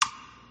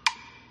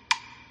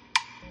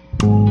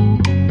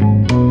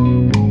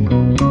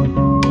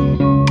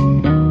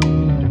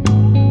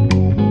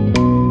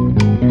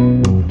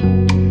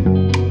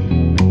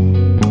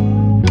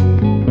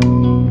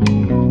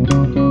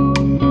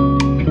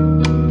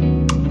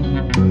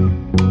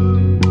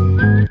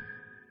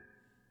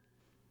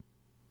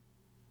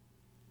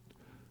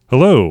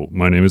Hello,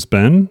 my name is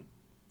Ben.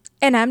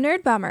 And I'm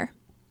Nerd Bomber.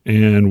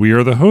 And we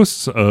are the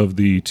hosts of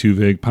the Too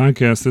Vague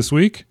podcast this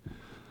week.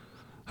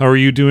 How are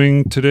you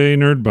doing today,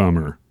 Nerd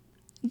Bomber?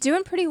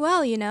 Doing pretty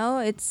well, you know.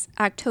 It's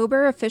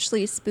October,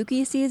 officially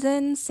spooky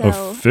season,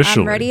 so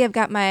Officially. I'm ready. I've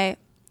got my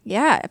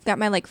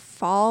like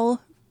fall,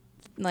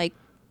 like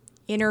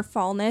inner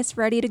fallness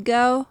ready to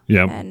go.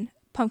 Yep. And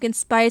pumpkin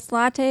spice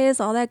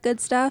lattes, all that good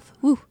stuff.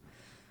 Woo.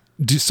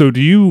 So do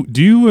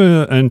you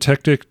and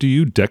Tectic, do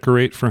you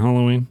decorate for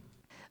Halloween?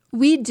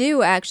 We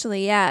do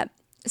actually, yeah.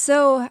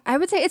 So I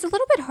would say it's a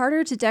little bit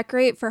harder to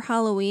decorate for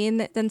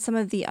Halloween than some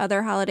of the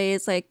other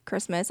holidays like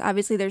Christmas.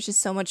 Obviously, there's just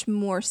so much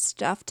more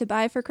stuff to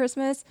buy for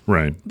Christmas.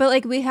 Right. But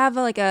like we have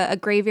a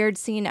graveyard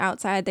scene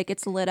outside that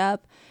gets lit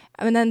up.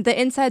 And then the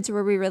inside's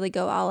where we really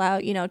go all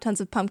out, you know,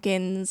 tons of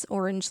pumpkins,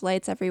 orange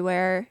lights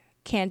everywhere,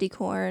 candy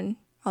corn,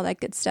 all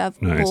that good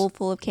stuff. Nice. Bowl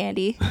full of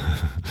candy. Of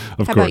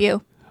How course. about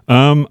you?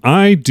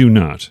 I do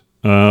not.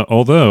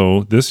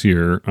 Although this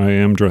year I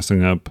am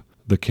dressing up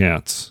the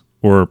cats,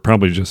 or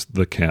probably just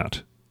the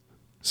cat.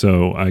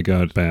 So I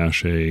got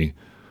Bash a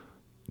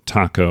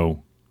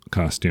taco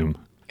costume.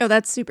 Oh,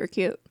 that's super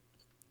cute.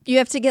 You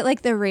have to get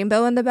like the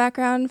rainbow in the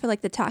background for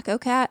like the taco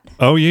cat.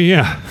 Oh,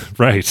 yeah.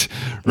 Right.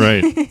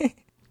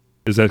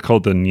 Is that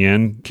called the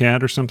Nyan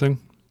cat or something?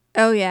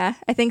 Oh yeah,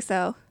 I think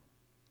so.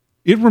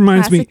 It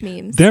reminds Classic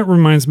me. memes. That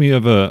reminds me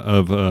of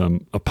a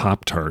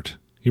Pop-Tart.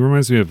 He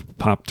reminds me of a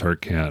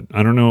Pop-Tart cat.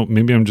 I don't know.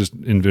 Maybe I'm just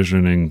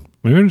envisioning.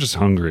 Maybe I'm just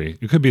hungry.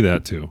 It could be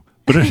that too.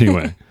 But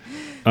anyway,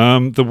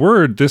 the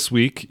word this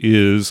week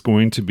is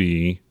going to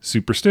be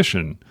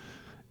superstition.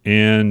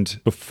 And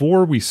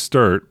before we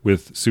start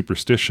with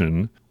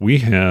superstition, we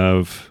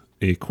have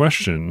a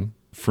question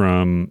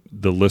from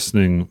the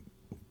listening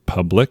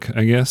public,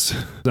 I guess.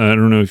 I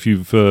don't know if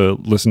you've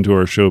listened to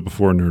our show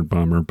before, Nerd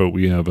Bomber, but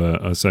we have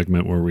a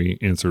segment where we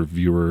answer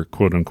viewer,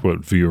 quote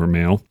unquote, viewer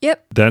mail.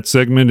 Yep. That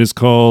segment is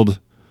called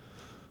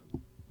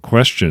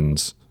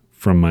Questions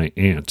from My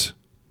Aunt.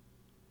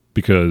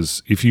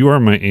 Because if you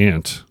are my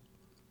aunt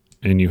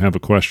and you have a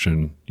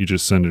question, you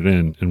just send it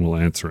in and we'll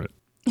answer it.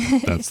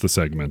 That's the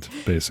segment,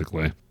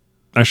 basically.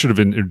 I should have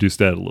introduced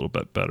that a little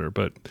bit better.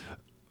 But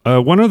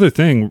one other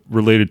thing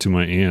related to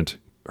my aunt,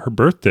 her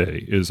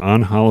birthday is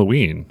on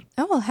Halloween.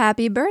 Oh, well,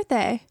 happy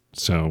birthday.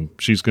 So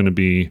she's going to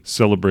be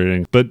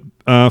celebrating. But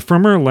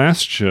from our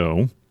last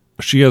show,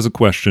 she has a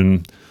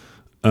question.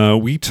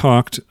 We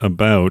talked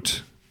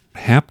about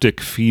haptic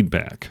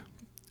feedback.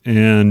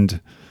 And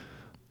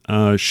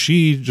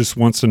she just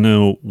wants to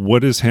know,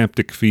 what is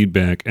haptic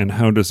feedback and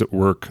how does it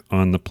work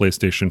on the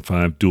PlayStation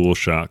 5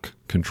 DualShock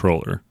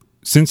controller?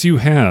 Since you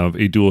have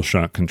a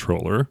DualShock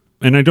controller,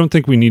 and I don't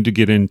think we need to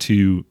get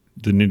into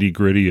the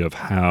nitty-gritty of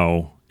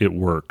how it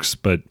works,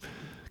 but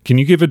can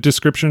you give a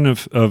description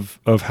of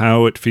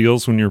how it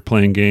feels when you're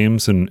playing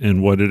games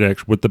and what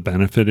the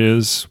benefit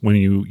is when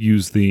you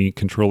use the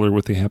controller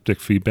with the haptic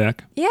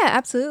feedback? Yeah,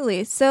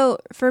 absolutely. So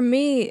for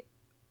me,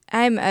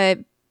 I'm a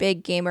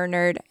big gamer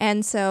nerd,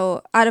 and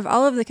so out of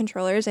all of the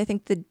controllers, I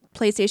think the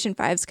PlayStation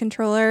 5's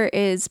controller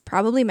is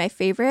probably my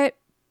favorite,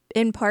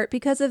 in part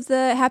because of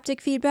the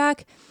haptic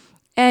feedback.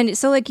 And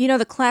so, like, you know,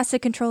 the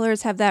classic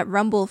controllers have that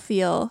rumble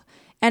feel,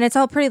 and it's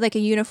all pretty like a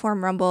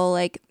uniform rumble,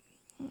 like,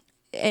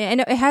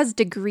 and it has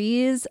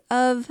degrees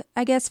of,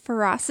 I guess,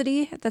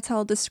 ferocity. That's how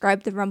I'll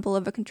describe the rumble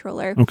of a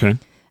controller. Okay.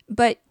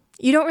 But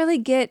you don't really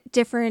get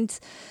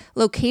different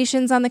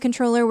locations on the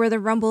controller where the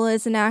rumble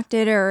is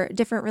enacted or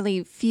different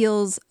really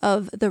feels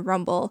of the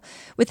rumble.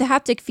 With the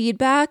haptic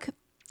feedback,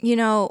 you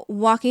know,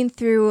 walking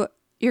through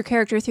your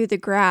character through the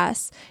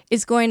grass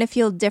is going to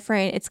feel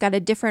different. It's got a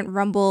different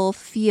rumble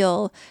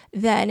feel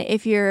than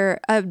if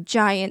you're a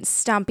giant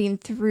stomping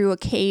through a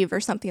cave or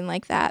something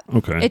like that.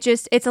 Okay.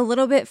 It's a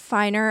little bit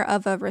finer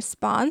of a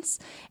response,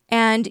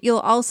 and you'll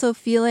also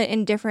feel it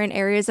in different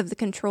areas of the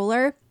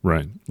controller.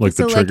 Right. Like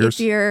So the triggers? like if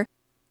you're,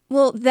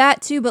 well,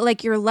 that too, but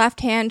like your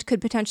left hand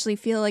could potentially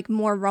feel like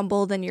more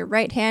rumble than your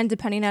right hand,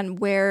 depending on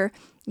where,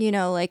 you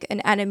know, like an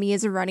enemy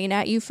is running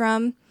at you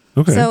from.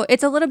 Okay. So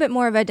it's a little bit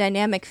more of a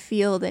dynamic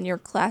feel than your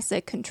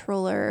classic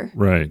controller,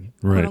 Right.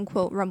 quote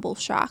unquote, rumble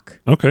shock.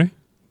 Okay.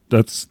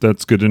 That's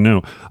good to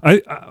know.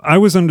 I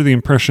was under the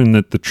impression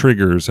that the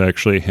triggers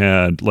actually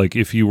had, like,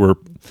 if you were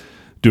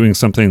doing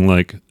something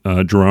like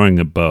drawing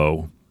a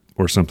bow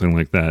or something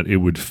like that, it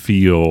would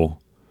feel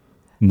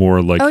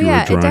more like you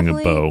were drawing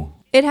a bow.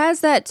 It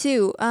has that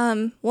too.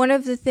 One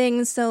of the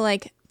things, so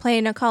like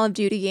playing a Call of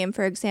Duty game,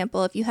 for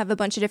example, if you have a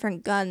bunch of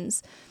different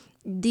guns,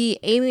 the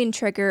aiming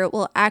trigger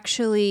will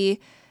actually,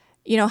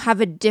 you know,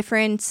 have a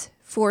different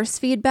force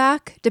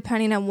feedback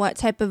depending on what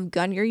type of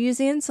gun you're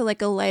using. So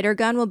like a lighter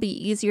gun will be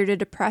easier to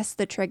depress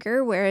the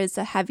trigger, whereas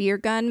a heavier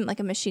gun, like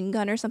a machine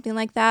gun or something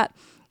like that,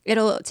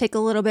 it'll take a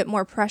little bit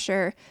more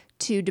pressure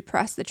to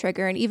depress the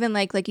trigger. And even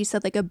like you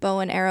said, like a bow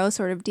and arrow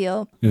sort of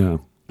deal. Yeah.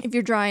 If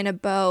you're drawing a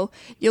bow,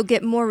 you'll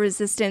get more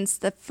resistance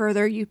the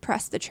further you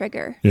press the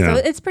trigger. Yeah.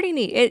 So it's pretty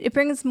neat. It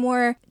brings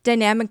more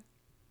dynamic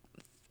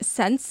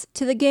sense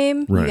to the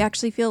game. Right. You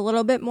actually feel a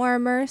little bit more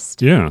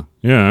immersed. Yeah,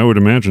 I would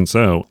imagine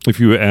so. If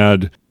you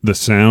add the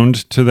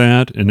sound to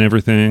that and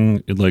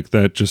everything,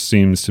 that just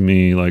seems to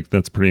me like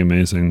that's pretty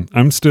amazing.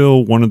 I'm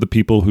still one of the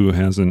people who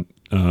hasn't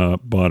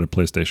bought a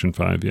PlayStation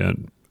 5 yet.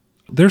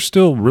 They're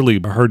still really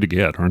hard to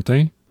get, aren't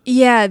they?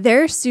 Yeah,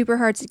 they're super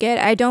hard to get.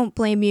 I don't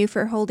blame you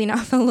for holding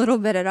off a little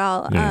bit at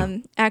all. Yeah.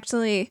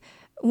 Actually,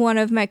 one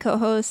of my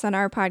co-hosts on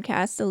our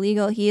podcast,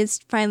 Illegal, he is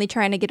finally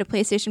trying to get a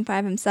PlayStation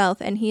 5 himself,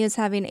 and he is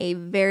having a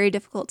very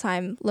difficult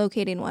time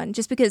locating one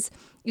just because,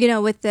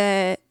 with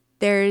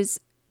there's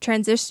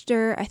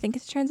transistor,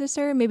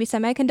 maybe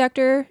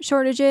semiconductor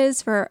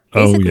shortages for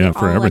basically all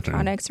everything.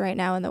 electronics right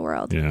now in the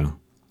world. Yeah.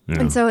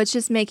 And so it's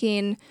just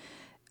making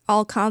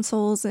all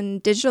consoles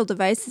and digital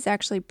devices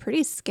actually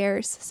pretty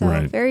scarce.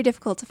 So very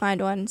difficult to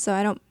find one. So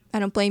I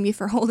don't blame you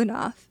for holding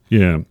off.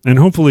 Yeah, and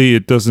hopefully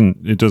it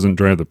doesn't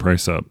drive the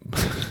price up.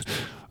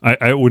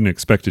 I wouldn't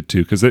expect it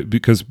to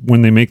because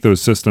when they make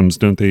those systems,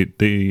 don't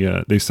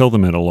they sell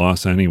them at a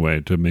loss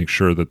anyway to make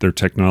sure that their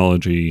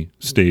technology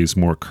stays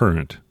more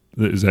current.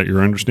 Is that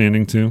your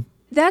understanding too?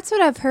 That's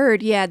what I've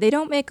heard. Yeah, they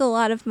don't make a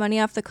lot of money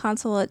off the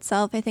console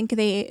itself. I think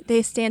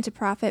they stand to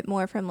profit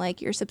more from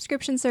like your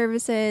subscription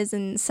services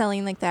and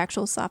selling like the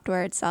actual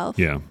software itself.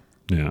 Yeah.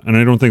 Yeah, and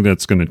I don't think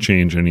that's going to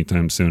change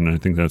anytime soon. I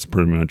think that's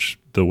pretty much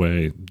the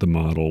way the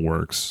model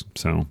works.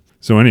 So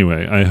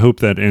anyway, I hope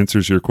that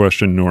answers your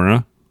question,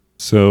 Nora.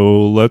 So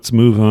let's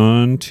move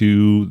on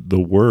to the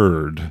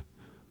word,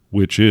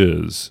 which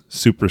is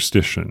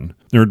superstition.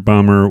 Nerd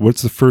Bomber,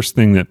 what's the first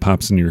thing that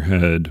pops in your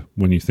head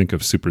when you think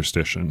of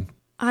superstition?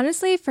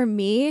 Honestly, for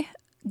me,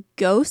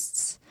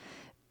 ghosts.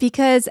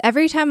 Because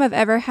every time I've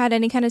ever had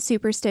any kind of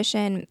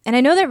superstition, and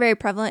I know they're very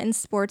prevalent in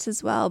sports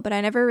as well, but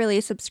I never really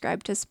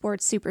subscribed to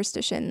sports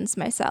superstitions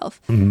myself.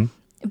 Mm-hmm.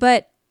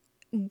 But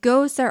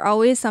ghosts are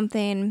always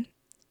something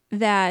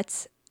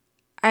that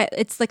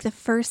it's like the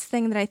first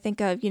thing that I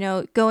think of,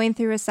 going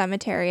through a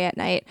cemetery at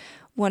night.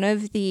 One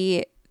of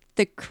the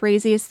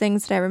craziest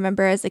things that I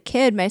remember as a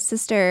kid, my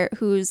sister,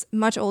 who's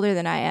much older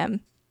than I am,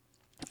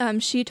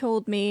 she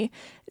told me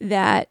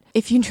that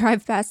if you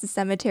drive past the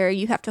cemetery,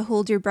 you have to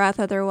hold your breath.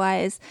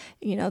 Otherwise,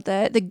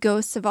 the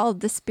ghosts of all of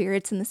the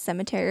spirits in the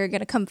cemetery are going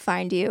to come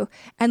find you.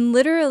 And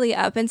literally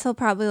up until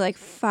probably like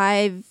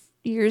 5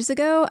 years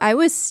ago, I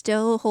was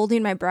still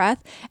holding my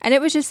breath. And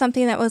it was just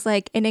something that was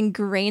like an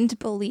ingrained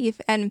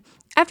belief. And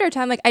after a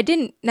time, like I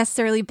didn't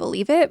necessarily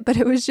believe it, but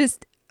it was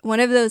just one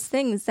of those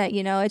things that,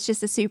 it's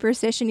just a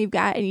superstition you've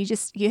got and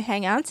you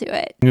hang on to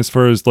it. As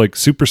far as like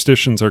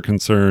superstitions are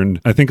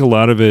concerned, I think a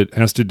lot of it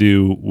has to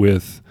do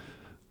with,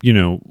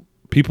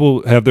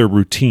 people have their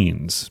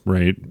routines,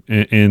 right?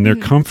 And they're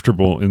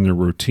comfortable in their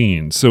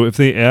routine. So if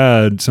they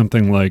add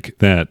something like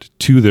that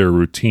to their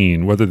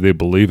routine, whether they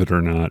believe it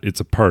or not, it's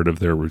a part of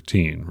their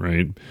routine,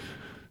 right?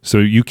 So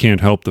you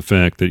can't help the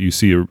fact that you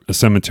see a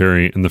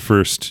cemetery and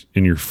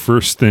your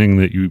first thing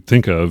that you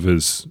think of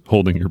is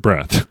holding your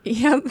breath.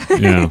 Yep.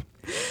 Yeah.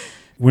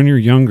 When you're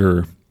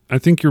younger, I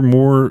think you're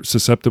more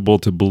susceptible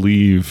to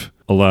believe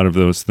a lot of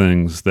those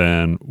things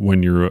than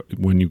when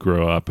you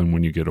grow up and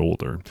when you get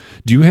older.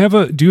 Do you have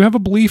a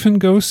belief in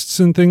ghosts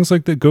and things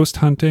like that, ghost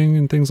hunting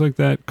and things like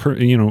that,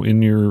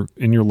 in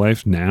your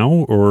life now,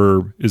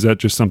 or is that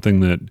just something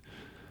that,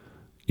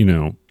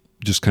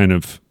 just kind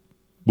of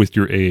with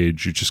your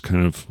age, you just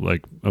kind of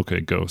like,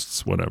 okay,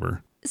 ghosts,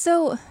 whatever?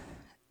 So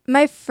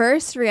my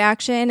first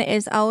reaction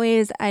is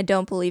always, I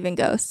don't believe in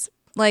ghosts.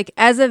 Like,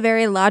 as a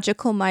very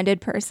logical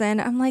minded person,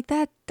 I'm like,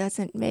 that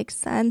doesn't make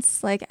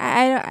sense. Like,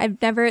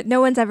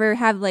 no one's ever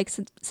had like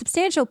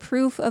substantial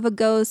proof of a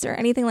ghost or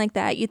anything like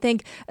that. You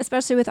think,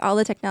 especially with all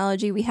the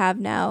technology we have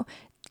now,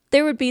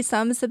 there would be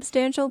some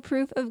substantial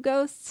proof of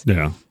ghosts.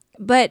 Yeah.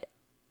 But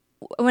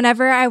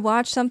whenever I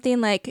watch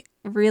something like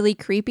really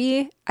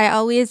creepy, I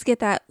always get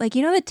that, like,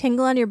 the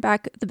tingle on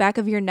the back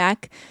of your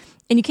neck,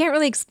 and you can't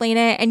really explain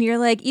it. And you're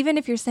like, even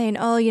if you're saying,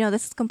 oh,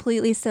 this is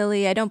completely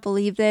silly, I don't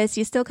believe this,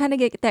 you still kind of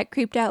get that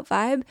creeped out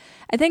vibe.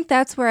 I think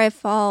that's where I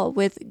fall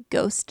with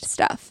ghost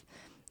stuff.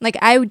 Like,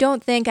 I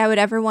don't think I would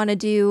ever want to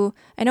do,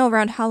 I know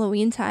around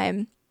Halloween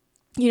time,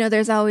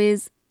 there's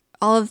always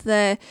all of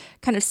the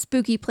kind of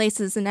spooky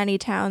places in any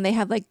town. They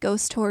have like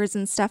ghost tours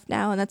and stuff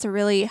now. And that's a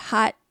really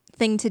hot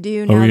thing to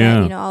do now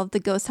that all of the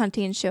ghost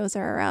hunting shows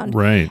are around.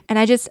 Right. And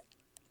I just,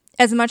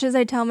 as much as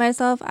I tell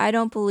myself I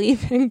don't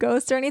believe in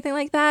ghosts or anything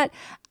like that,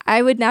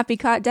 I would not be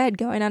caught dead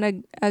going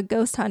on a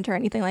ghost hunt or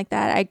anything like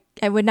that.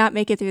 I would not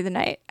make it through the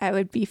night. I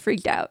would be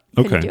freaked out.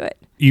 Couldn't do it.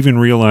 Even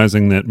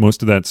realizing that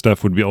most of that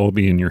stuff would all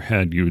be in your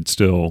head, you would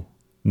still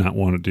not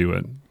want to do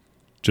it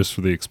just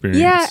for the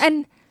experience. Yeah,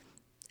 and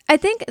I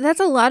think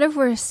that's a lot of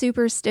where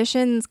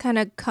superstitions kind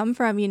of come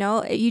from,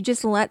 You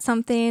just let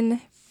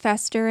something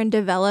fester and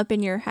develop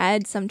in your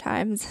head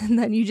sometimes, and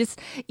then you just,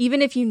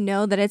 even if you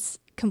know that it's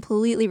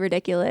completely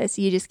ridiculous,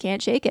 you just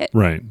can't shake it.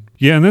 Right.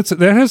 Yeah, and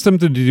that has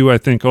something to do, I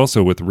think,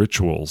 also with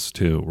rituals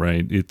too,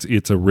 right?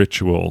 It's a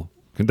ritual.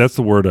 That's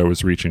the word I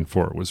was reaching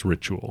for, was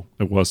ritual.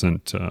 It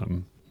wasn't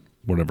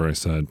whatever I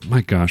said.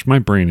 My gosh, my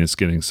brain is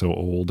getting so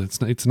old.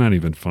 It's not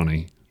even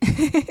funny.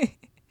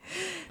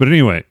 But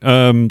anyway,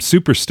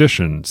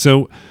 superstition.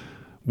 So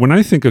when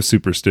I think of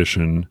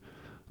superstition,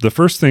 the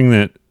first thing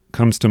that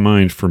comes to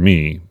mind for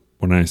me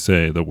when I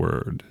say the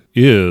word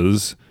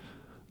is,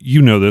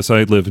 you know this,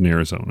 I live in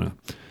Arizona.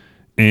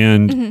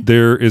 And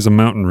there is a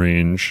mountain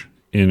range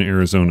in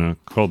Arizona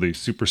called the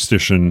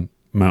Superstition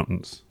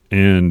Mountains.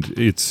 And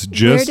it's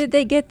just... Where did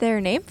they get their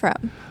name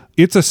from?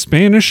 It's a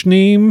Spanish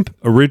name.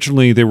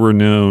 Originally, they were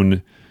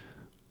known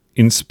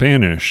in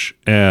Spanish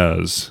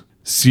as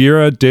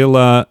Sierra de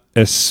la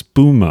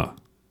Espuma,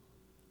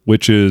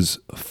 which is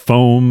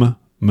Foam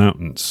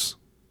Mountains.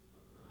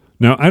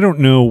 Now, I don't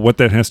know what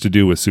that has to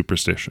do with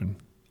superstition,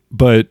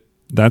 but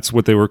that's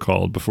what they were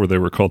called before they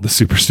were called the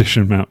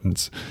Superstition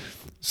Mountains.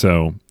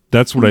 So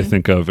that's what I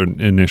think of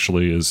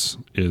initially is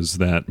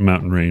that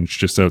mountain range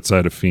just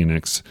outside of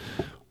Phoenix,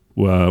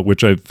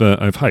 which I've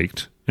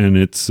hiked, and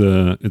it's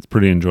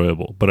pretty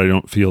enjoyable. But I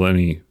don't feel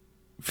any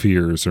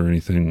fears or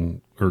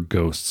anything, or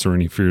ghosts or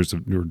any fears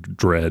of or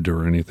dread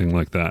or anything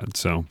like that.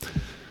 So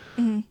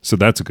so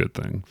that's a good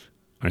thing,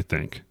 I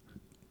think.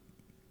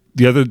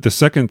 The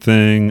second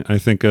thing I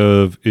think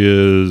of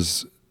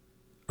is,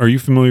 are you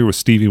familiar with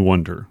Stevie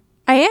Wonder?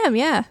 I am,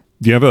 yeah.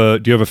 Do you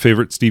have a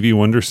favorite Stevie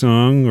Wonder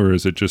song, or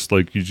is it just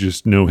like you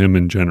just know him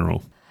in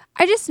general?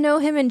 I just know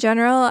him in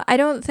general. I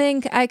don't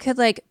think I could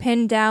like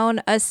pin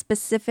down a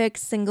specific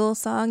single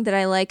song that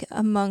I like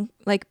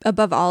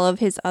above all of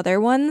his other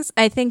ones.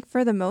 I think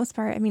for the most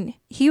part, I mean,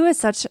 he was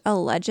such a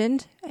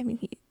legend. I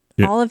mean,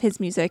 all of his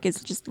music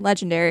is just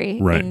legendary.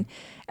 Right. And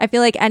I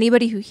feel like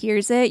anybody who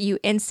hears it, you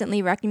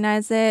instantly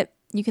recognize it.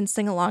 You can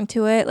sing along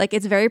to it. Like,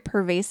 it's very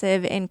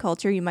pervasive in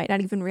culture. You might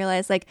not even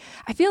realize. Like,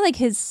 I feel like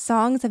his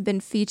songs have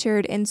been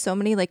featured in so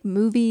many like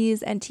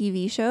movies and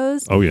TV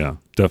shows. Oh yeah,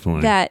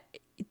 definitely. That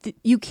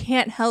you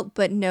can't help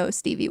but know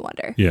Stevie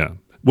Wonder. Yeah.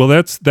 Well,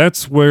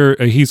 that's where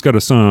he's got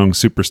a song,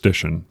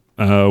 Superstition,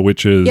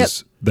 which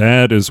is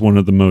that is one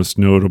of the most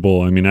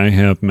notable. I mean, I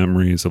have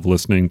memories of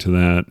listening to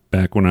that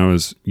back when I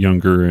was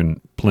younger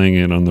and playing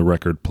it on the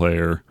record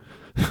player,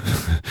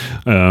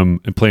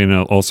 and playing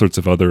out all sorts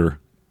of other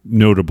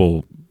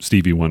notable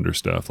Stevie Wonder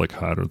stuff like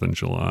Hotter Than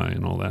July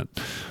and all that.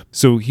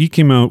 So he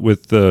came out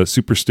with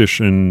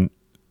Superstition.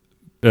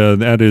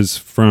 That is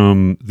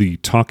from the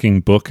Talking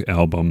Book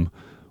album,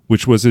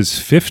 which was his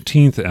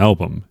 15th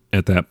album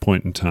at that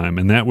point in time.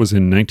 And that was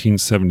in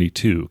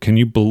 1972. Can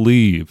you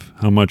believe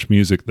how much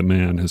music the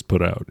man has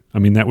put out? I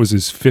mean, that was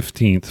his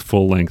 15th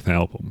full-length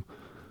album.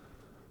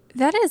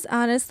 That is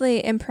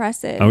honestly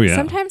impressive. Oh, yeah.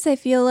 Sometimes I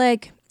feel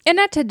like, and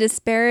not to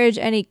disparage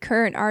any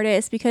current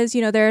artists, because,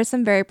 you know, there are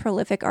some very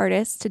prolific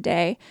artists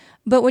today.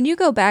 But when you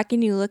go back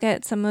and you look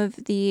at some of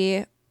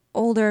the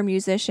older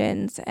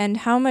musicians and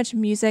how much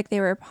music they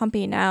were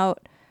pumping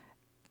out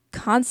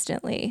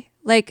constantly,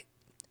 like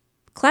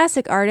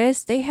classic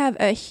artists, they have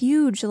a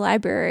huge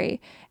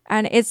library,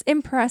 and it's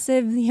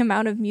impressive the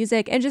amount of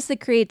music and just the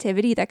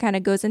creativity that kind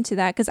of goes into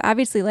that. Because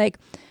obviously, like,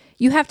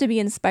 you have to be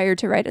inspired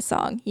to write a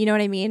song. You know what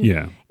I mean?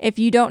 Yeah. If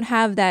you don't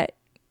have that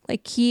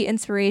like key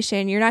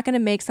inspiration, you're not going to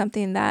make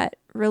something that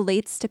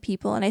relates to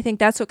people. And I think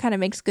that's what kind of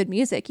makes good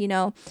music. You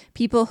know,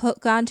 people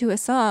hook onto a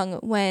song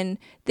when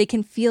they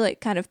can feel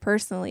it kind of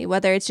personally,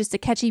 whether it's just a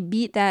catchy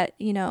beat that,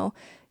 you know,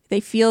 they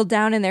feel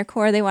down in their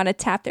core, they want to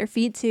tap their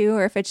feet to,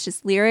 or if it's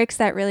just lyrics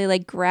that really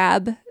like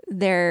grab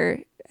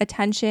their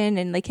attention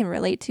and they can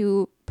relate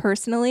to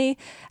personally.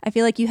 I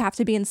feel like you have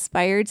to be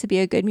inspired to be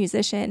a good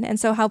musician. And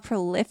so how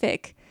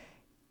prolific,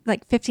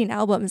 like 15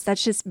 albums,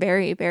 that's just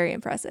very, very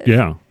impressive.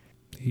 Yeah.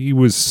 He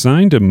was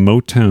signed to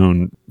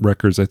Motown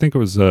Records. I think it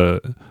was, I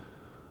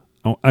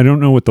don't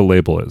know what the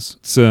label is.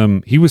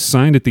 He was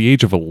signed at the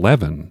age of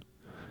 11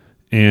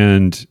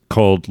 and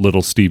called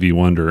Little Stevie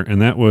Wonder.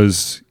 And that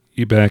was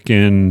back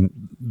in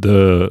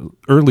the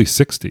early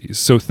 60s.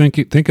 So think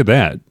of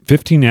that.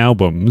 15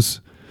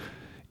 albums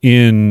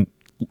in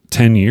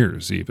 10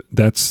 years even.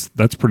 That's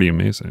pretty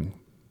amazing.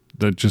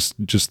 That just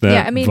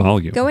that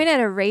volume. Going at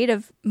a rate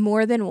of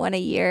more than one a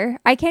year,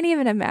 I can't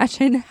even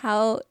imagine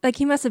how, like,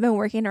 he must have been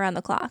working around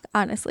the clock,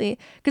 honestly,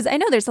 because I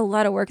know there's a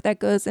lot of work that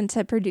goes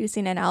into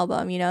producing an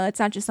album. You know,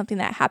 it's not just something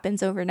that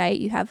happens overnight.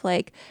 You have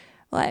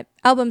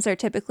albums are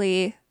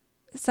typically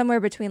somewhere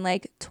between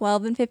like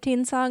 12 and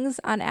 15 songs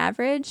on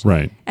average.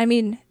 Right. I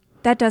mean,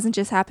 that doesn't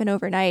just happen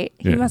overnight.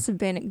 Yeah. He must have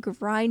been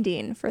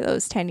grinding for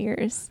those 10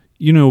 years.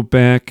 You know,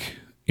 back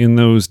in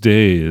those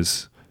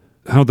days,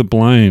 how the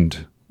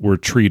blind were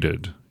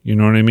treated. You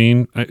know what I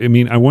mean? I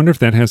mean, I wonder if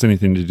that has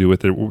anything to do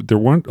with it. There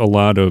weren't a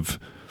lot of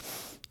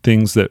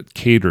things that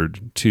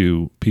catered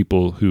to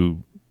people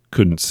who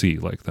couldn't see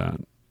like that.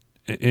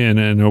 And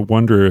I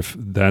wonder if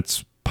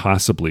that's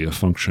possibly a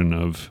function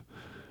of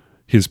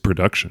his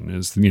production,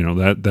 is, you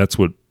know, that's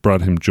what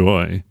brought him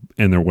joy,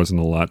 and there wasn't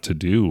a lot to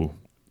do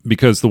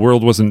because the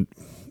world wasn't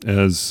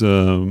as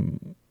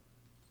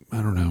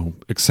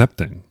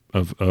accepting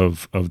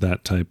of that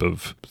type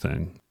of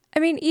thing. I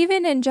mean,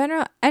 even in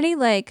general, any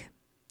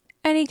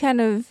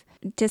kind of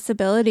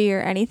disability or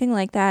anything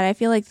like that, I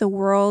feel like the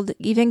world,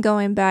 even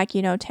going back,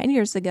 10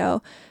 years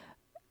ago,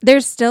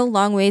 there's still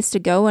long ways to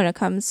go when it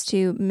comes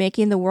to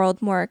making the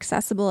world more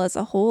accessible as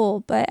a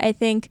whole. But I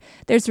think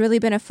there's really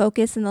been a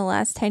focus in the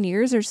last 10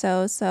 years or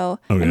so. So,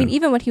 Oh, yeah. I mean,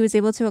 even what he was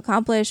able to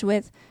accomplish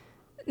with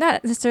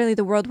not necessarily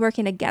the world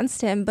working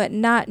against him, but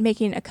not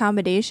making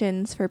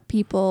accommodations for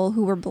people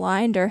who were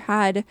blind or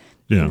had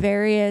Yeah.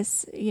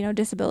 various,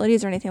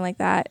 disabilities or anything like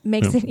that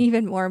makes it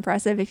even more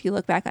impressive if you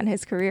look back on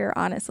his career,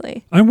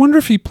 honestly. I wonder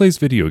if he plays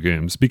video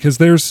games because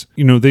there's,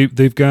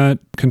 they've got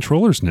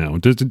controllers now.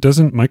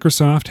 Doesn't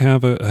Microsoft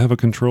have a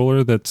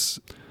controller that's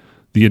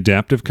the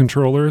adaptive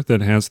controller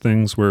that has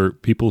things where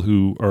people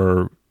who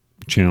are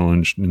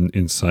challenged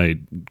in sight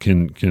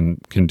can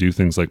do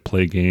things like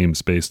play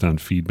games based on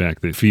feedback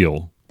they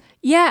feel?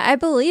 Yeah, I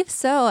believe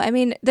so. I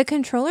mean, the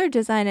controller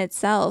design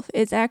itself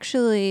is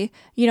actually,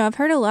 I've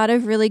heard a lot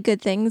of really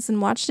good things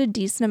and watched a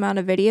decent amount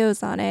of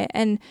videos on it.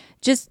 And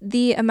just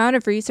the amount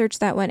of research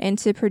that went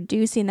into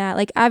producing that,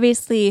 like,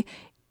 obviously,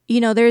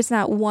 there's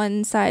not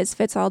one size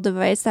fits all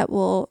device that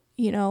will,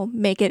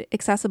 make it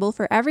accessible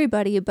for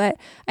everybody. But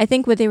I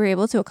think what they were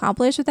able to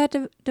accomplish with that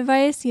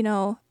device,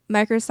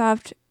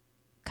 Microsoft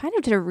kind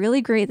of did a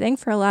really great thing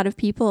for a lot of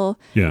people,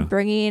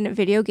 bringing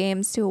video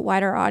games to a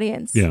wider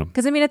audience. Yeah.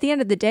 Because, I mean, at the end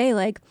of the day,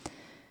 like,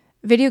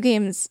 video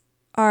games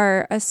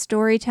are a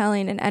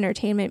storytelling and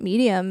entertainment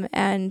medium,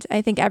 and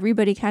I think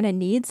everybody kind of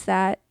needs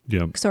that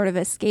sort of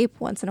escape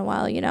once in a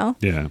while,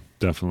 Yeah,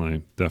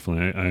 definitely. I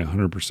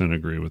 100%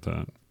 agree with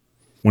that.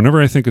 Whenever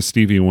I think of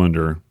Stevie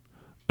Wonder,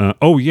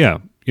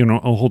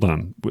 hold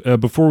on.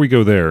 Before we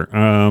go there,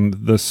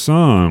 the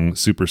song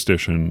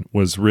Superstition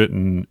was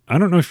written, I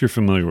don't know if you're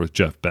familiar with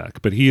Jeff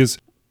Beck, but he is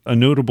a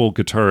notable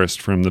guitarist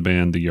from the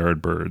band The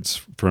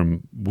Yardbirds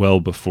from well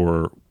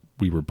before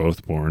we were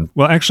both born.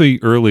 Well, actually,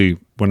 early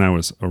when I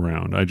was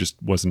around. I just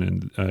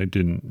I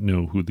didn't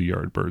know who The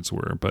Yardbirds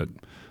were, but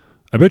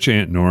I bet you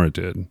Aunt Nora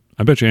did.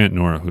 I bet you Aunt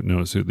Nora who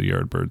knows who the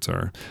Yardbirds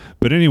are.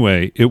 But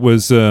anyway, it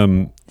was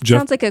Jeff.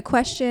 Sounds like a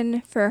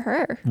question for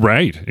her.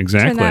 Right,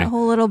 exactly. Turn that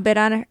whole little bit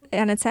on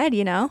its head,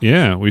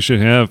 Yeah, we should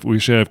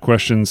have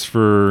questions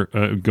for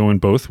going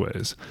both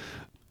ways.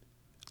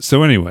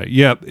 So anyway,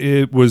 yeah,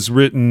 it was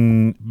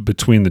written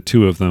between the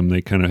two of them.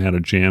 They kind of had a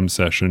jam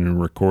session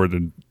and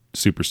recorded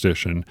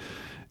Superstition.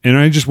 And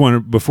I just want to,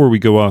 before we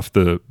go off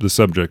the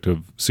subject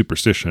of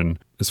Superstition,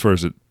 as far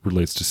as it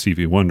relates to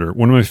Stevie Wonder,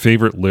 one of my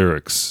favorite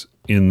lyrics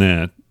in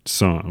that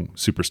song,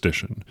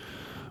 Superstition,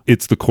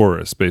 it's the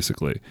chorus,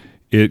 basically.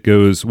 It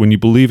goes, when you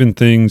believe in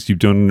things you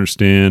don't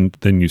understand,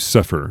 then you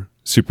suffer.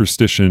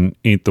 Superstition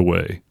ain't the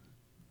way.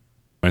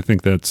 I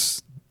think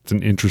it's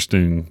an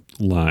interesting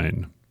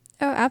line.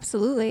 Oh,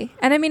 absolutely.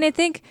 And I mean, I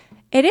think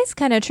it is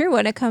kind of true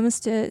when it comes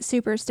to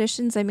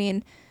superstitions. I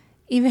mean,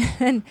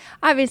 even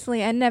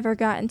obviously I never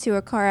got into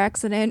a car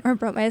accident or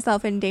put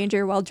myself in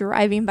danger while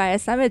driving by a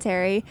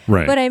cemetery.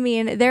 Right. But I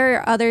mean, there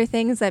are other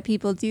things that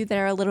people do that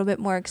are a little bit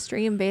more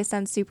extreme based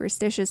on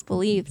superstitious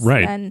beliefs.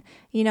 Right. And,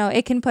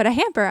 it can put a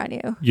hamper on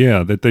you.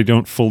 Yeah, that they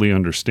don't fully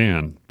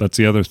understand. That's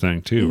the other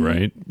thing too,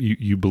 right?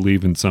 You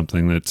believe in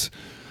something that's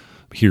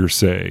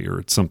hearsay, or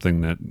it's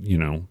something that,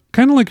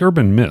 kind of like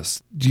urban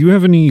myths. Do you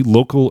have any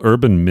local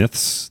urban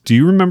myths? Do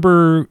you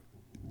remember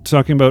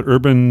talking about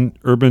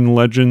urban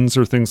legends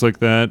or things like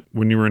that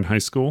when you were in high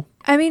school?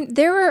 I mean,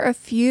 there were a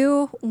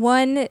few.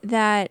 One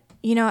that,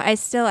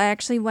 I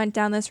actually went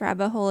down this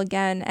rabbit hole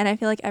again, and I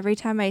feel like every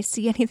time I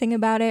see anything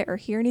about it or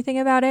hear anything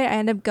about it, I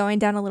end up going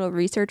down a little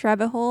research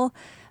rabbit hole.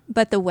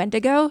 But the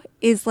Wendigo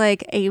is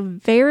like a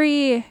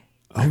very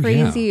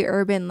crazy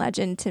urban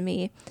legend to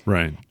me.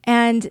 Right.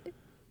 And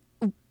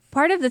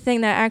part of the thing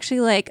that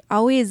actually like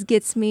always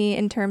gets me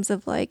in terms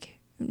of like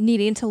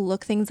needing to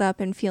look things up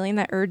and feeling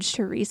that urge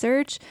to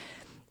research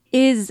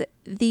is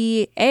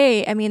the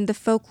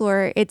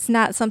folklore. It's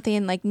not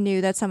something like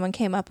new that someone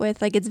came up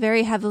with. Like, it's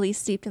very heavily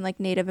steeped in like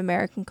Native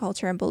American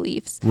culture and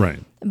beliefs. Right.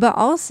 But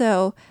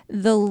also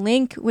the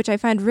link, which I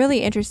find really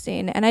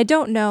interesting. And I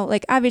don't know,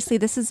 like, obviously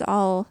this is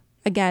all,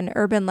 again,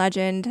 urban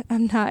legend.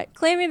 I'm not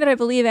claiming that I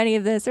believe any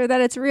of this or that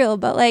it's real,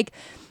 but like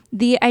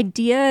the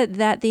idea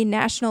that the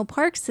national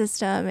park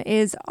system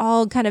is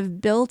all kind of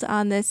built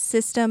on this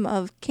system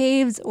of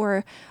caves,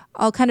 or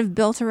all kind of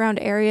built around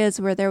areas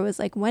where there was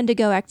like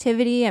Wendigo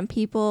activity and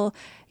people,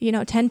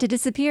 tend to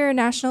disappear in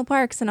national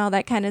parks and all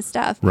that kind of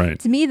stuff. Right.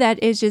 To me,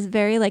 that is just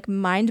very like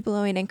mind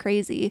blowing and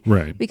crazy.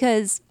 Right.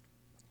 Because,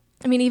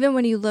 I mean, even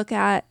when you look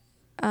at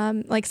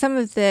like some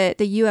of the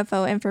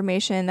UFO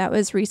information that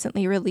was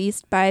recently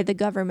released by the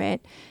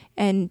government,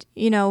 and,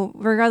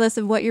 regardless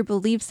of what your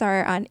beliefs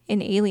are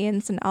in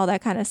aliens and all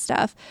that kind of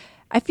stuff,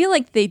 I feel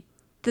like the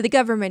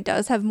government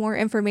does have more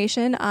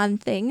information on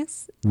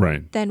things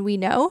than we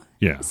know.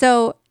 Yeah.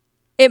 So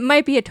it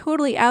might be a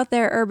totally out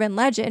there urban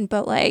legend,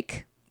 but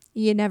like,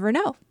 you never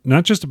know.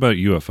 Not just about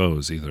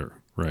UFOs either,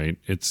 right?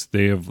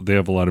 They have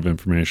a lot of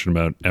information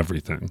about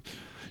everything.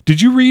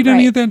 Did you read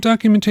any of that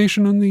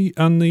documentation on the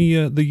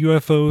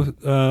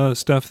UFO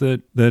stuff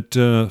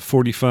that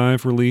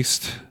 45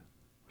 released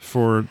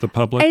for the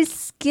public? I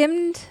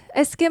skimmed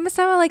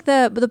some of like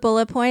the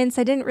bullet points.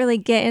 I didn't really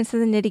get into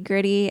the nitty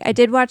gritty. I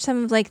did watch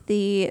some of like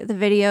the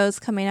videos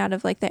coming out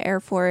of like the Air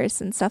Force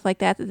and stuff like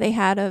that they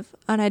had of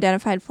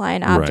unidentified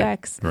flying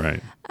objects.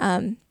 Right.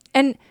 And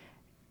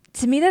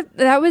to me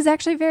that was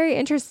actually very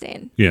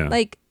interesting. Yeah.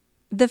 Like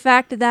the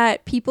fact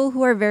that people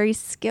who are very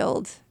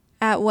skilled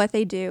at what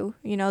they do,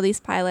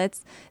 these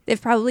pilots,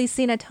 they've probably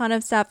seen a ton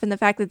of stuff, and the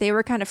fact that they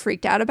were kind of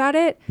freaked out about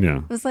it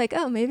was like,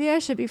 oh, maybe I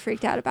should be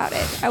freaked out about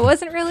it. I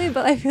wasn't really,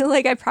 but I feel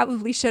like I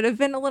probably should have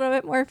been a little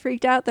bit more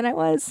freaked out than I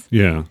was.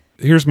 Yeah.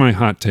 Here's my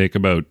hot take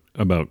about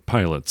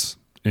pilots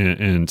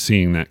and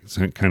seeing that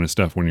kind of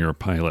stuff when you're a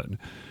pilot.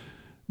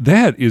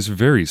 That is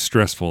very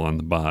stressful on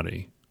the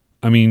body.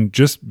 I mean,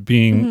 just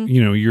being,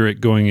 you're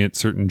going at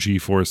certain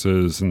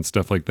G-forces and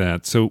stuff like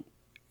that. So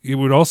it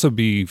would also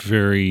be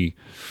very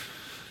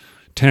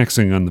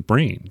taxing on the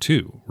brain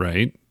too,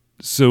 right?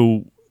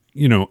 So,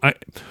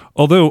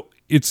 although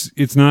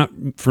it's not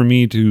for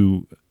me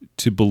to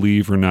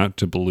believe or not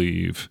to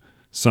believe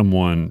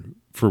someone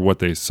for what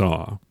they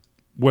saw,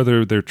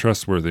 whether they're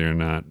trustworthy or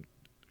not,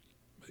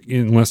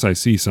 unless I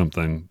see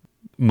something,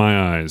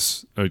 my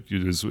eyes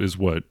is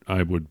what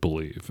I would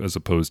believe, as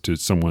opposed to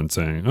someone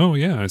saying, oh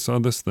yeah, I saw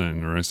this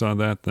thing, or I saw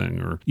that thing,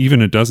 or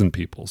even a dozen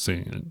people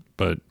seeing it.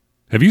 But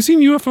have you seen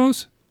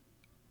UFOs?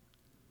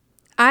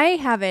 I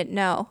haven't,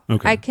 no.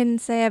 Okay. I can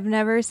say I've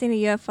never seen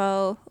a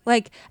UFO.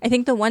 Like, I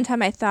think the one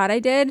time I thought I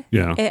did,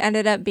 it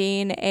ended up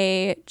being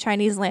a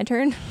Chinese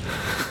lantern.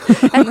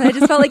 And I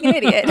just felt like an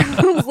idiot.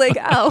 I was like,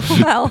 oh,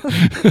 well.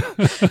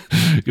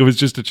 It was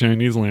just a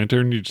Chinese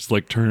lantern. You just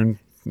like turn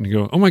and you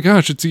go, oh my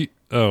gosh,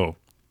 oh,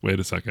 wait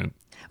a second.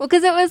 Well,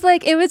 because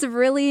it was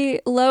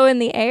really low in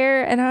the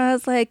air. And I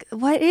was like,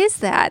 what is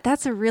that?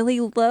 That's a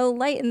really low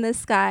light in the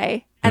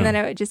sky. And then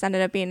it just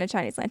ended up being a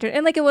Chinese lantern.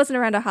 And it wasn't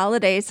around a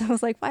holiday. So I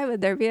was like, why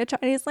would there be a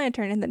Chinese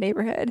lantern in the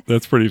neighborhood?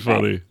 That's pretty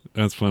funny. Right.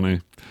 That's funny.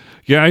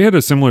 Yeah, I had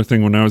a similar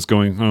thing when I was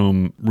going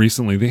home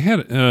recently. They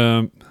had,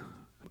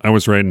 I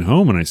was riding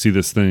home and I see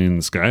this thing in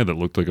the sky that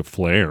looked like a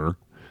flare.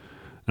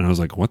 And I was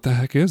like, what the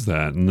heck is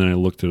that? And then I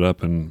looked it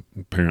up, and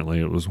apparently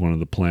it was one of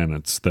the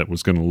planets that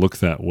was going to look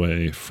that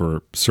way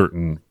for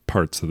certain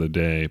parts of the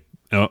day.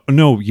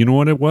 No, you know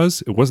what it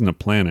was? It wasn't a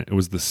planet. It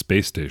was the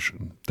space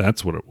station.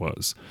 That's what it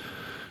was.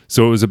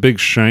 So it was a big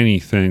shiny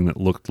thing that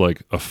looked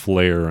like a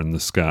flare in the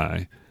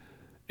sky.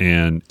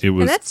 And it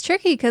was... And that's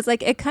tricky because,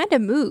 it kind of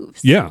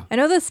moves. Yeah. I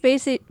know the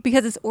space,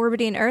 because it's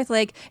orbiting Earth,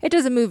 it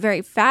doesn't move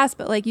very fast,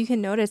 but, you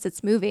can notice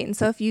it's moving.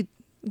 So if you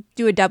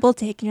do a double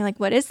take and you're like,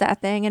 what is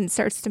that thing? And it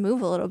starts to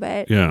move a little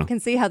bit. Yeah. You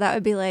can see how that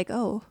would be like,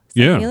 oh,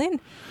 is that an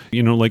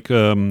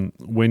alien?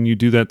 When you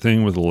do that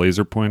thing with a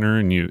laser pointer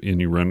and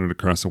you run it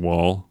across a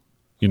wall,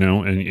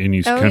 and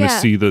you kind of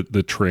see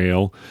the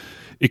trail...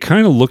 It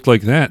kind of looked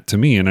like that to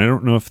me, and I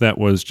don't know if that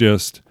was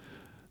just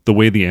the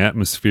way the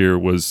atmosphere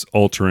was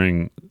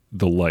altering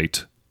the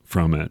light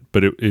from it,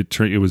 but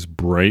it was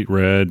bright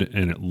red,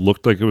 and it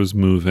looked like it was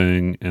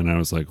moving, and I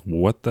was like,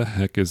 what the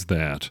heck is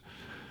that?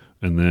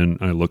 And then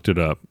I looked it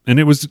up, and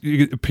it was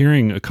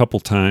appearing a couple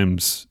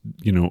times,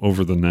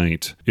 over the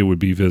night. It would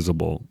be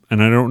visible,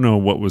 and I don't know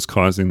what was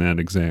causing that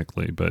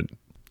exactly, but...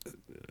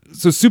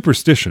 So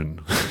superstition.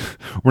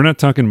 We're not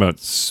talking about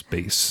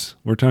space.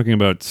 We're talking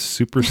about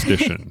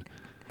superstition.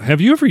 Have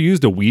you ever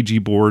used a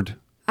Ouija board?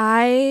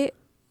 I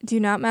do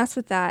not mess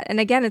with that. And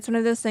again, it's one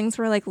of those things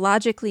where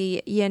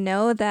logically,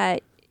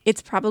 that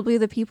it's probably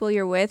the people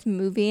you're with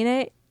moving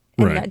it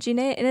and nudging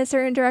it in a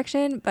certain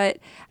direction. But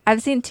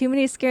I've seen too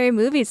many scary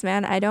movies,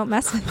 man. I don't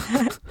mess with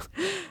that.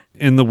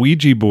 And the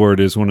Ouija board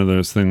is one of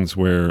those things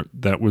where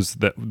that was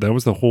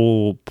the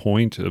whole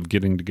point of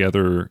getting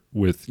together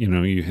with,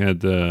 you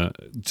had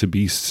to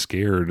be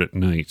scared at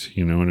night.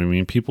 You know what I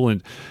mean?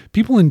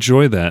 People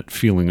enjoy that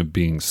feeling of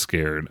being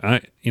scared.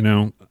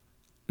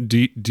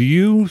 Do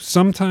you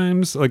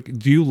sometimes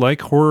do you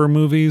like horror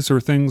movies or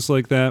things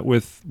like that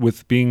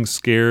with being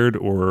scared,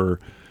 or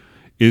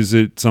is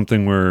it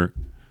something where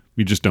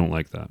you just don't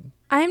like that?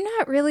 I'm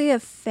not really a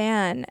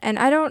fan, and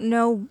I don't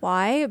know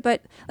why,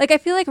 but I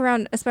feel like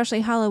around especially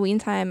Halloween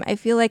time, I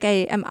feel like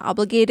I am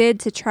obligated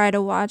to try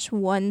to watch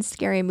one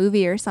scary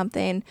movie or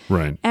something.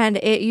 Right. And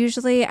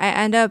I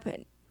end up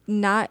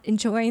not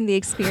enjoying the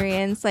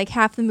experience.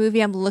 Half the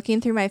movie I'm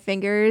looking through my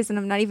fingers and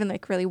I'm not even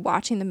really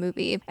watching the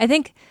movie. I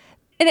think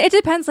it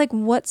depends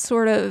what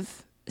sort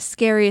of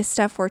scary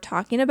stuff we're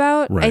talking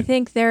about. Right. I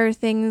think there are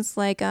things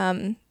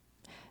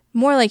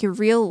more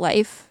real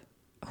life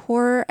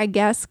horror, I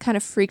guess, kind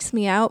of freaks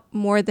me out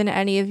more than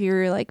any of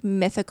your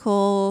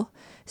mythical,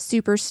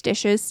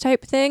 superstitious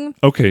type thing.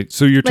 Okay,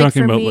 so you're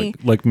talking about me,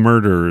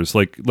 murders,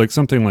 like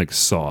something like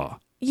Saw.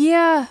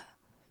 Yeah.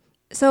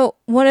 So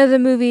one of the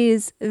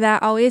movies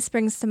that always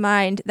springs to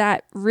mind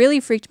that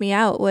really freaked me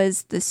out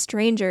was The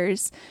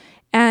Strangers,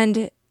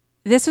 and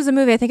this was a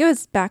movie, I think it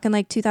was back in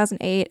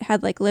 2008,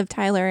 had Liv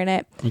Tyler in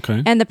it.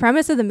 Okay. And the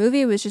premise of the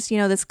movie was just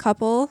this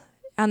couple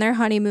on their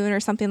honeymoon or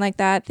something like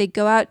that. They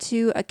go out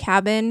to a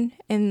cabin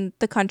in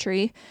the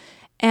country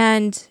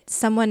and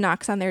someone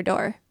knocks on their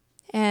door,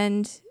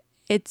 and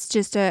it's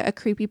just a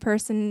creepy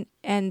person,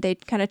 and they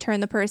kind of turn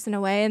the person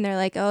away, and they're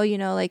like, oh,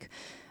 like,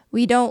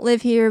 we don't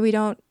live here. We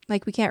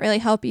can't really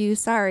help you.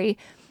 Sorry.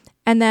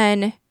 And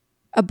then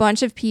a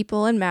bunch of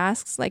people in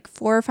masks, like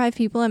 4 or 5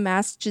 people in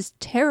masks, just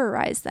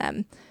terrorize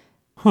them.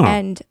 Huh.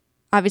 And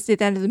obviously at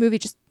the end of the movie,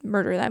 just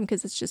murder them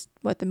because it's just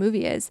what the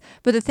movie is.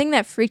 But the thing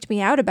that freaked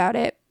me out about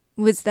it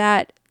was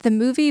that the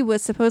movie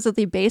was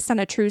supposedly based on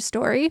a true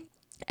story.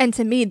 And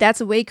to me,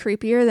 that's way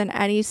creepier than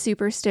any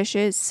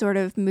superstitious sort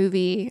of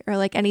movie or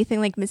like anything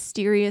like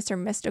mysterious or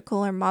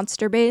mystical or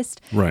monster based.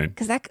 Right.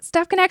 Because that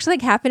stuff can actually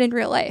happen in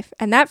real life.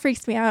 And that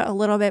freaks me out a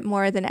little bit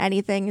more than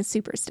anything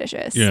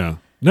superstitious. Yeah.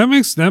 That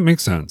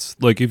makes sense.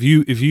 Like if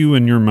you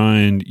in your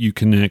mind you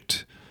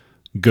connect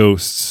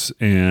ghosts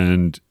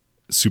and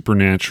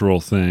supernatural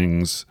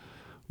things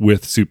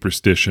with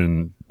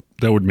superstition,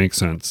 that would make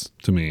sense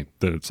to me.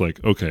 That it's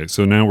like, okay,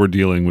 so now we're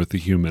dealing with the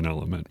human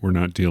element. We're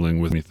not dealing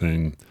with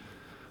anything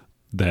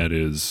that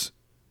is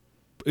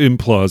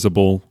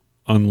implausible,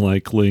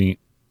 unlikely.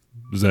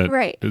 Is that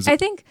right? I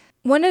think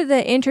one of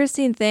the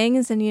interesting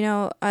things, and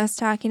us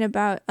talking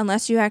about,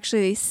 unless you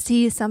actually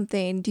see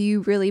something, do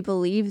you really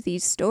believe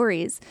these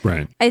stories?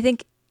 Right. I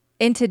think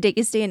in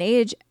today's day and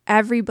age,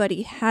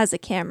 everybody has a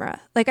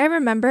camera. Like I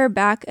remember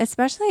back,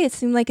 especially it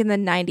seemed like in the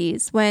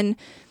 90s when,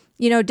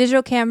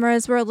 digital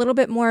cameras were a little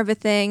bit more of a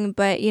thing,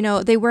 but,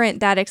 they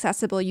weren't that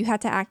accessible. You had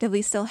to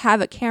actively still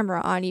have a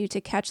camera on you to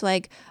catch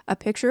like a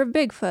picture of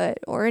Bigfoot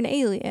or an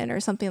alien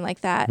or something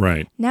like that.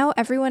 Right. Now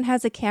everyone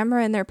has a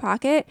camera in their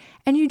pocket,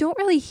 and you don't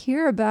really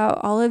hear about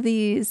all of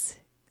these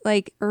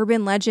like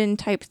urban legend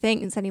type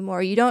things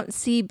anymore. You don't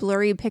see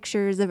blurry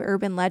pictures of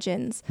urban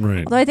legends.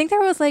 Right. Although I think there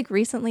was like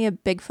recently a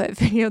Bigfoot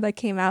video that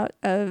came out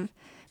of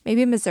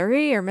maybe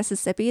Missouri or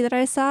Mississippi that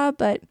I saw,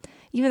 but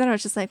even then I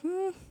was just like,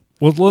 well,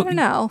 I don't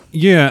know.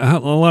 Yeah, a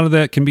lot of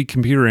that can be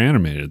computer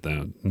animated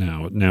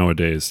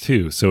nowadays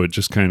too. So it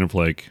just kind of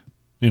like,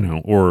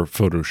 or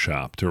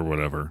photoshopped or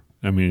whatever.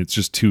 I mean, it's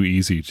just too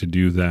easy to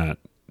do that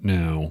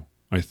now,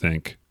 I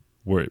think,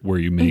 where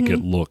you make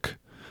it look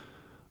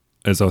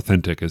as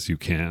authentic as you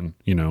can,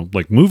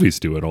 like movies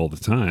do it all the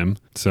time.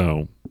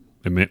 So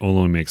it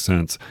only makes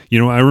sense.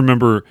 I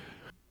remember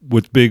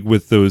what's big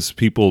with those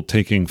people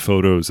taking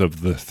photos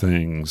of the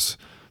things.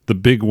 The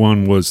big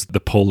one was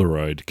the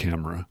Polaroid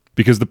camera,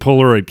 because the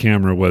Polaroid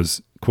camera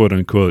was quote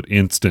unquote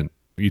instant.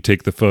 You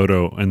take the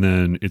photo and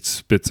then it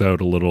spits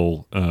out a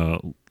little, a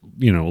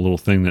little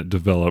thing that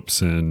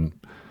develops in,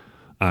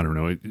 I don't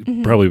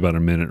know, probably about a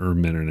minute or a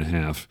minute and a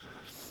half.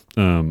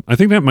 I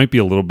think that might be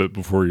a little bit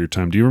before your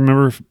time. Do you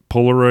remember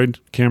Polaroid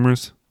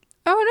cameras?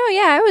 Oh, no,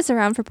 yeah, I was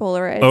around for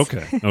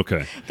Polaroids.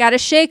 Okay. Got to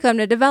shake them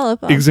to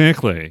develop them.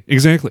 Exactly.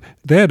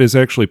 That is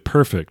actually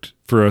perfect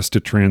for us to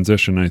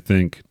transition, I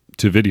think,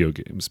 to video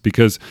games.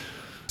 Because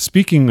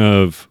speaking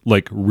of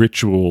like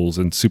rituals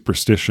and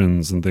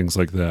superstitions and things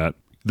like that,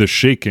 the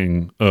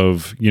shaking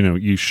of,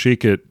 you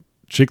shake the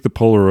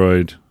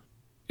Polaroid.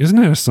 Isn't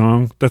that a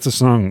song? That's a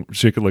song,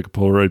 Shake It Like a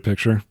Polaroid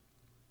Picture.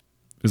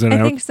 Is that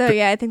I think so,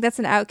 yeah. I think that's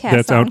an Outkast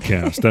That's song.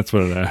 Outkast. That's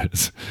what it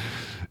is.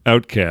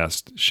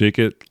 Outkast, Shake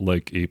It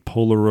Like a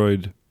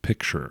Polaroid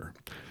Picture.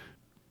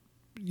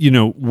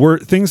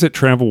 Things that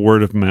travel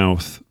word of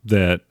mouth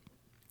that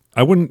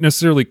I wouldn't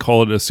necessarily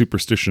call it a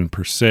superstition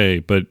per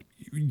se, but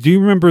do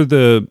you remember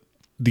the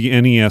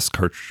NES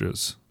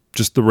cartridges?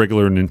 Just the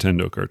regular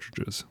Nintendo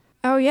cartridges.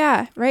 Oh,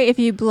 yeah, right. If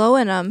you blow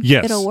in them,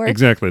 yes, it'll work.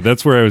 Exactly.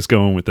 That's where I was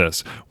going with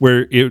this,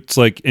 where it's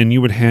like, and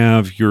you would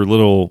have your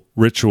little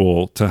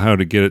ritual to how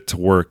to get it to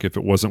work if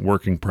it wasn't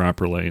working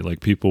properly. Like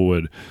people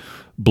would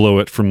blow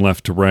it from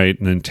left to right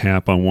and then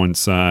tap on one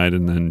side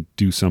and then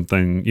do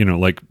something,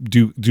 like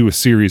do a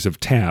series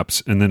of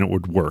taps and then it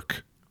would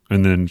work.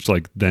 And then it's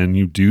like, then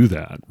you do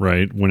that,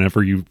 right?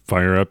 Whenever you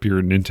fire up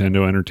your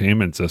Nintendo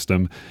Entertainment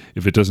System,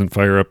 if it doesn't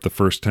fire up the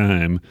first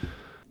time,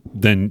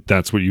 then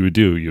that's what you would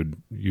do.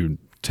 You'd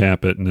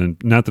tap it, and then,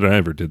 not that I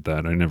ever did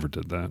that. I never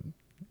did that.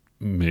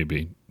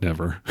 Maybe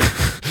never.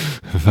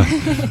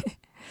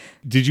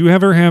 Did you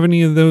ever have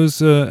any of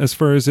those as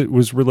far as it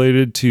was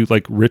related to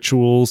like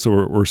rituals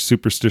or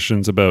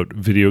superstitions about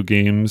video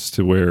games,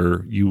 to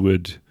where you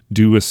would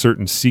do a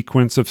certain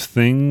sequence of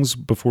things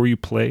before you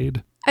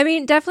played? I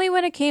mean, definitely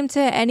when it came to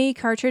any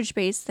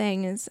cartridge-based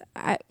things,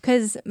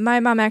 because my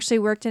mom actually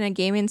worked in a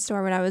gaming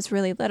store when I was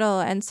really little,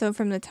 and so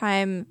from the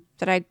time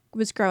that I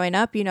was growing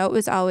up, it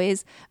was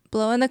always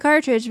blow in the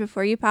cartridge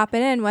before you pop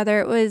it in, whether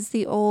it was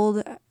the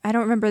old, I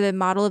don't remember the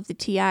model of the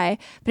TI,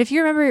 but if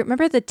you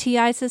remember the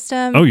TI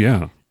system? Oh,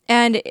 yeah.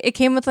 And it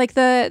came with like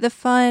the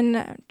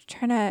fun,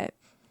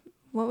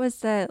 what was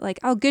the, like,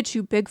 I'll get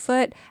you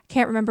Bigfoot. I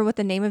can't remember what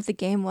the name of the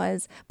game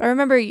was, but I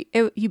remember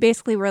you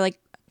basically were like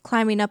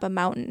climbing up a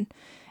mountain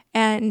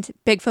and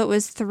Bigfoot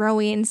was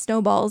throwing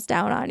snowballs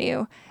down on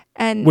you.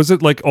 And was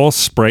it like all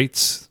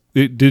sprites?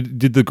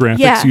 Did the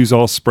graphics use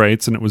all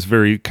sprites, and it was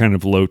very kind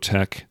of low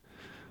tech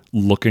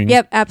looking?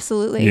 Yep,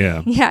 absolutely.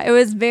 Yeah, it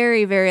was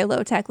very, very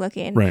low tech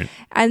looking. Right.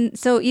 And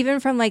so even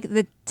from like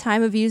the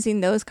time of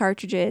using those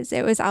cartridges,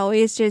 it was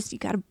always just, you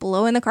got to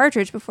blow in the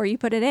cartridge before you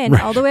put it in,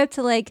 all the way up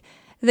to like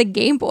the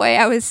Game Boy.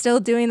 I was still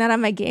doing that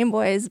on my Game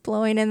Boys,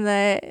 blowing in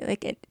the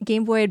like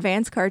Game Boy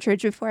Advance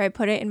cartridge before I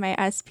put it in my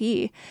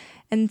SP.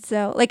 And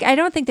so, like, I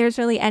don't think there's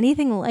really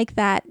anything like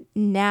that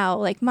now.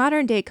 Like,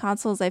 modern day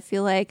consoles, I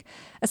feel like,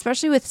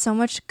 especially with so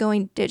much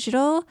going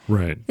digital,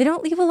 right, they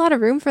don't leave a lot of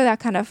room for that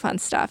kind of fun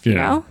stuff, you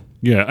know?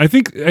 Yeah, I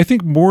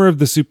think more of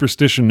the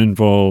superstition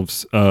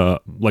involves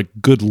like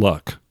good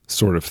luck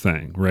sort of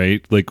thing,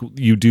 right? Like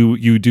you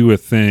do a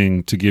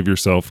thing to give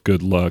yourself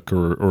good luck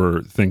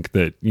or think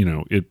that, you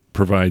know, it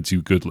provides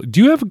you good luck. Do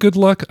you have good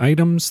luck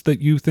items that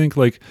you think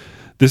like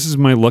this is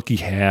my lucky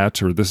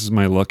hat or this is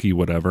my lucky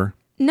whatever?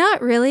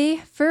 Not really.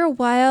 For a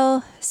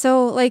while.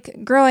 So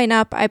like growing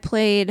up, I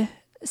played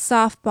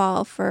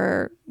softball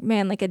for,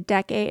 man, like a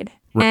decade.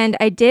 Right. And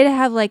I did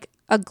have like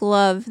a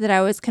glove that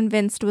I was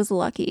convinced was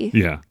lucky.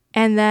 Yeah.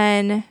 And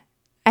then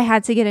I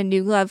had to get a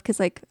new glove because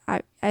like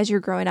as you're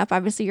growing up,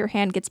 obviously your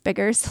hand gets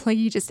bigger. So like,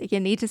 you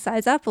need to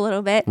size up a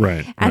little bit.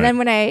 Right. And then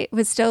when I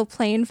was still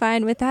playing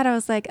fine with that, I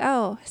was like,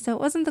 oh, so it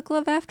wasn't the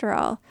glove after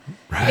all.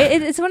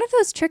 Right. It's one of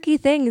those tricky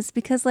things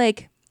because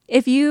like,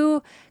 if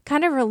you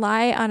kind of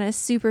rely on a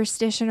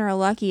superstition or a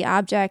lucky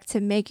object to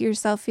make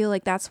yourself feel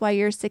like that's why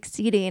you're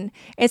succeeding,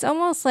 it's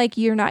almost like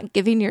you're not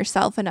giving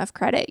yourself enough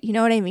credit. You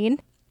know what I mean?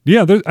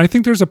 Yeah, I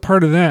think there's a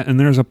part of that, and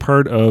there's a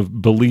part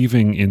of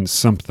believing in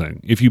something.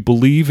 If you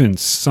believe in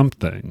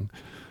something,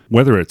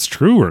 whether it's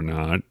true or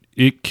not,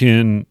 it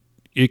can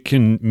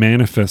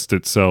manifest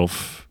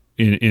itself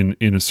in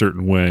a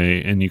certain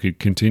way, and you could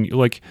continue.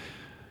 Like,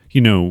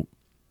 you know,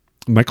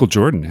 Michael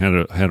Jordan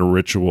had a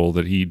ritual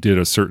that he did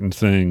a certain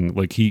thing.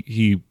 Like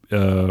he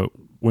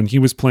when he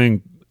was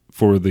playing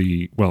for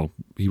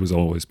he was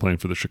always playing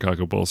for the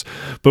Chicago Bulls,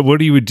 but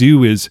what he would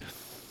do is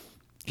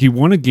he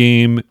won a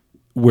game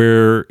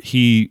where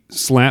he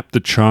slapped the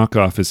chalk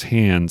off his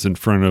hands in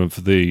front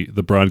of the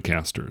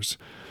broadcasters.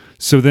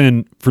 So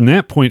then from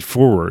that point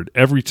forward,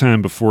 every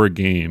time before a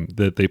game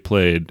that they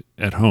played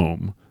at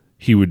home,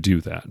 he would do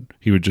that.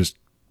 He would just,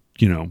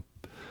 you know,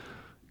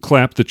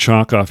 clap the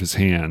chalk off his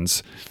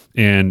hands,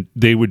 and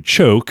they would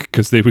choke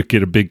because they would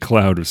get a big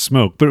cloud of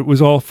smoke. But it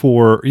was all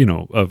for, you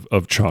know,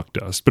 of chalk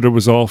dust. But it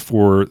was all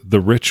for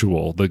the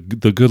ritual, the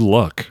good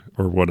luck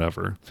or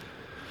whatever.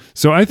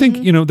 So I think,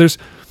 you know,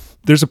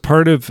 there's a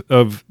part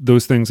of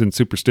those things in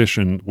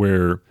superstition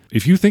where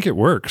if you think it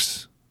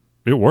works,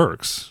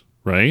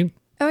 right?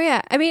 Oh,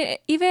 yeah. I mean,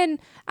 even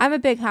I'm a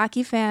big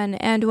hockey fan,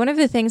 and one of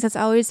the things that's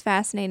always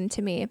fascinating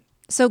to me,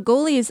 so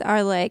goalies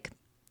are like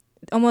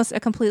almost a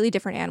completely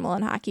different animal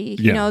in hockey.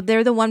 Yeah. You know,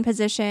 they're the one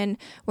position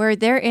where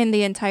they're in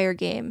the entire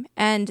game,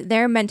 and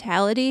their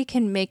mentality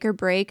can make or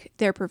break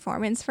their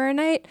performance for a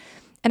night.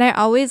 And I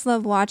always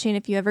love watching,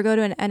 if you ever go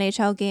to an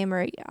NHL game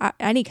or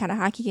any kind of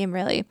hockey game,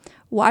 really,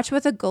 watch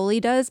what the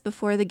goalie does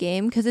before the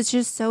game because it's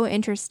just so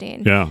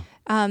interesting. Yeah.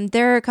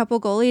 There are a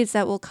couple goalies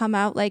that will come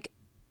out like,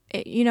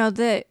 you know,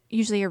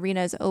 usually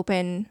arenas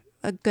open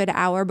a good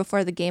hour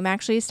before the game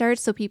actually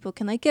starts so people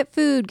can like get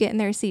food, get in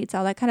their seats,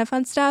 all that kind of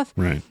fun stuff.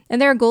 Right.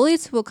 And there are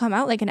goalies who will come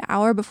out like an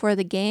hour before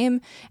the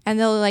game and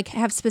they'll like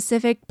have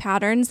specific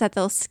patterns that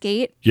they'll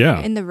skate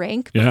in the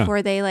rink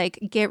before they like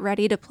get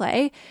ready to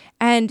play.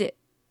 And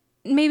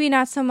maybe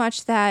not so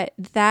much that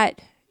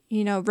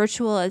you know,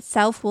 ritual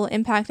itself will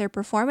impact their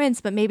performance,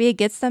 but maybe it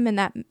gets them in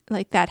that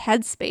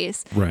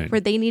headspace where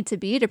they need to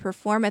be to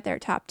perform at their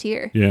top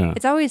tier. Yeah.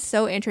 It's always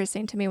so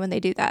interesting to me when they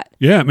do that.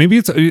 Yeah, maybe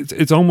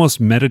it's almost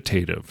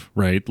meditative,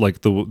 right?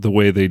 Like the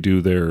way they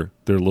do their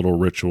little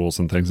rituals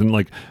and things, and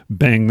like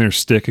bang their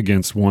stick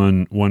against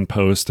one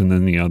post and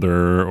then the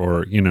other,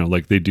 or, you know,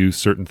 like they do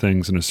certain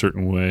things in a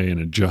certain way and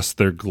adjust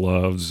their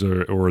gloves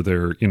or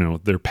their, you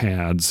know, their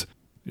pads.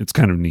 It's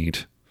kind of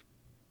neat.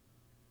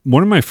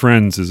 One of my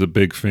friends is a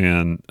big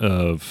fan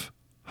of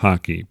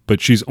hockey, but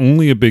she's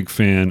only a big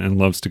fan and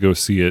loves to go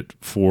see it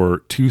for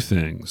two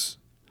things: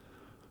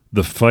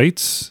 the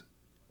fights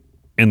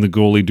and the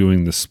goalie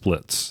doing the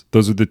splits.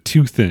 Those are the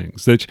two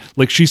things that,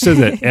 like, she says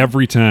that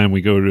every time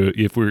we go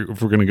to, if we're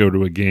going to go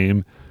to a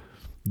game,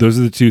 those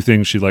are the two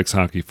things she likes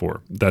hockey for.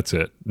 That's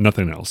it.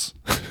 Nothing else.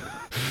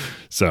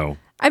 So,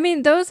 I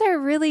mean, those are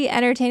really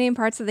entertaining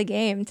parts of the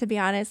game, to be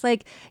honest.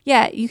 Like,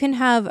 yeah, you can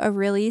have a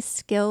really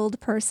skilled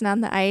person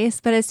on the ice,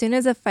 but as soon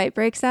as a fight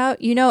breaks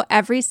out, you know,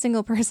 every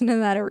single person in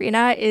that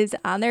arena is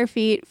on their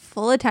feet,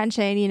 full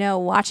attention, you know,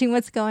 watching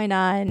what's going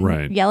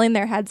on, yelling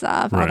their heads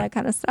off, all that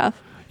kind of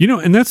stuff. You know,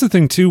 and that's the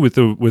thing too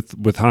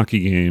with hockey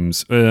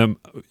games.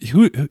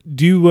 Who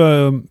do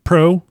you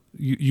pro?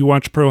 You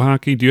watch pro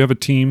hockey? Do you have a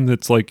team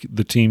that's like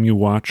the team you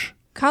watch?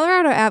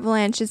 Colorado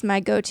Avalanche is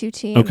my go-to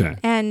team. Okay,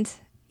 and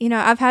you know,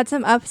 I've had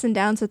some ups and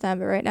downs with them,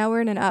 but right now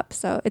we're in an up,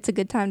 so it's a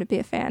good time to be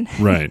a fan.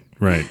 Right.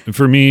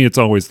 For me, it's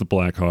always the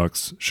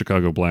Blackhawks,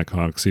 Chicago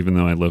Blackhawks, even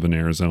though I live in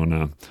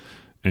Arizona,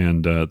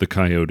 and the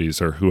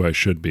Coyotes are who I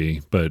should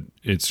be, but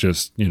it's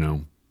just, you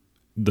know,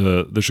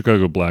 the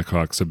Chicago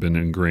Blackhawks have been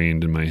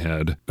ingrained in my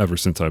head ever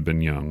since I've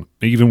been young.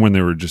 Even when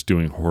they were just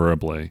doing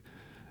horribly,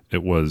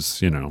 it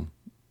was, you know,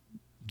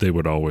 they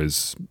would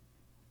always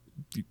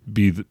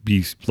be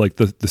like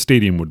the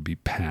stadium would be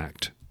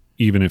packed,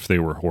 even if they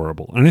were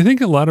horrible. And I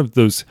think a lot of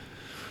those,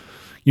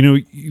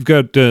 You've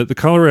got the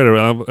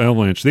Colorado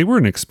Avalanche. They were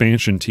an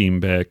expansion team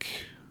back,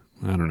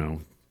 I don't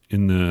know,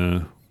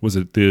 was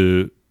it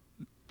the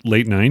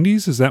late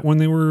 90s? Is that when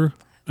they were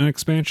an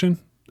expansion?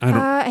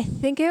 I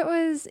think it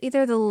was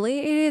either the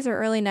late 80s or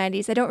early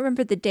 90s. I don't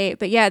remember the date,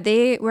 but yeah,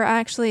 they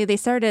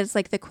started as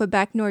like the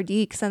Quebec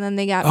Nordiques, and then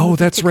they got moved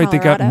that's to right.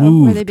 Colorado, They got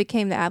moved where they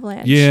became the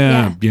Avalanche.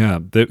 Yeah.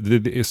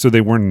 So they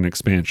weren't an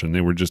expansion.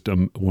 They were just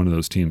one of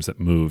those teams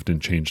that moved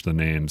and changed the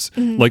names,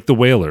 like the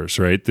Whalers,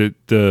 right?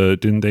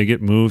 Didn't they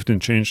get moved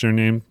and change their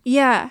name?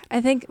 Yeah,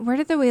 I think. Where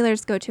did the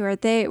Whalers go to? Were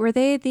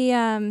they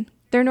the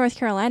they're North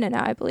Carolina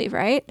now, I believe,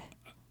 right?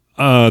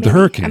 The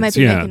Hurricanes. I might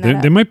be making that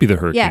up. They might be the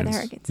Hurricanes. Yeah, the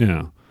Hurricanes.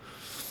 Yeah.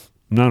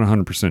 Not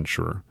 100%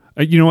 sure.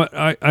 You know what?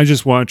 I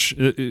just watch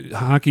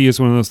hockey is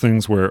one of those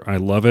things where I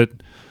love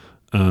it.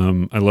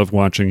 I love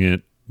watching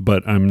it,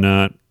 but I'm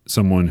not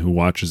someone who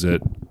watches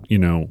it,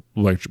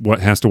 like what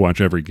has to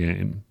watch every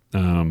game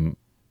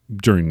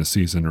during the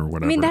season or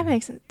whatever. I mean, that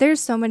makes sense.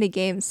 There's so many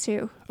games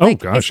too. Oh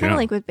gosh, it's kind of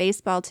like with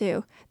baseball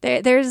too.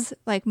 There's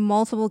like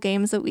multiple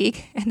games a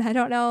week, and I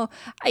don't know.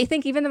 I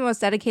think even the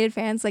most dedicated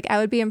fans, like I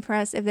would be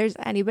impressed if there's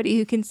anybody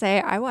who can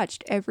say I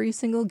watched every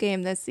single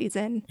game this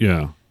season.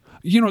 Yeah.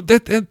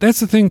 That's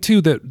the thing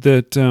too,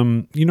 that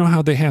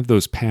how they have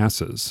those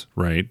passes,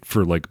 right,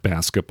 for like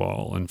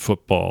basketball and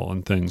football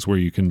and things where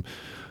you can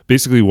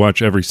basically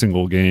watch every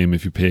single game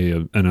if you pay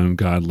an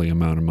ungodly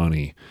amount of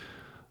money.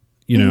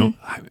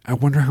 I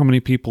wonder how many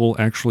people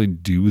actually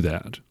do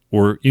that.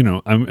 Or,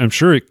 I'm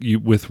sure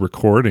with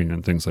recording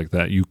and things like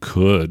that, you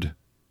could,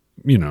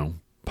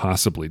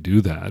 possibly do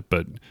that.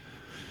 But,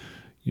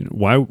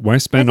 why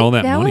spend all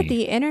that money? With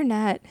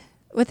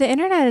the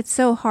internet, it's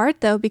so hard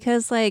though,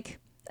 because like,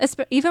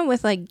 even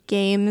with like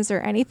games or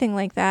anything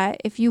like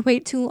that, if you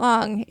wait too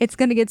long, it's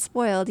going to get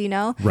spoiled,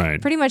 Right.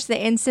 Pretty much the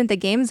instant the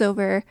game's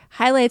over,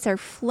 highlights are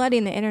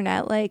flooding the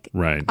internet, like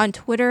right. on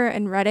Twitter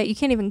and Reddit. You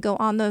can't even go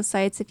on those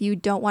sites if you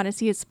don't want to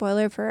see a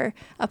spoiler for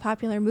a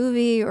popular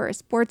movie or a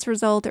sports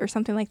result or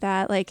something like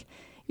that. Like,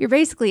 you're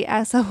basically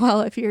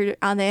SOL if you're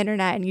on the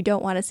internet and you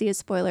don't want to see a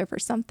spoiler for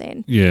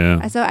something.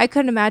 Yeah. So I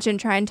couldn't imagine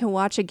trying to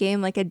watch a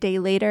game like a day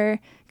later,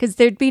 because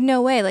there'd be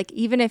no way, like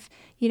even if,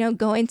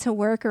 going to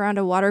work around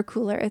a water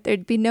cooler,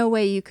 there'd be no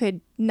way you could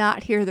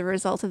not hear the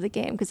result of the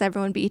game because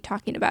everyone would be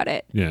talking about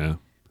it. Yeah.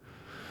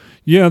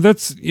 Yeah,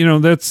 that's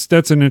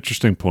an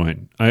interesting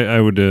point.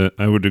 I would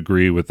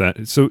agree with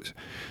that. So,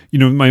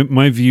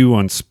 my view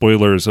on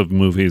spoilers of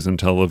movies and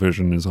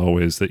television is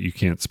always that you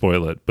can't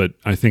spoil it, but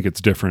I think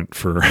it's different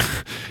for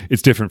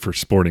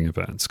sporting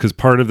events, because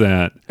part of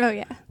that,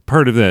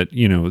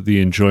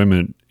 the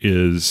enjoyment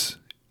is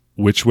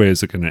which way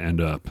is it going to end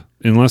up.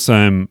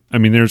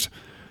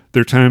 There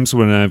are times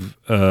when I've,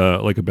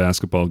 like a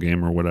basketball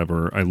game or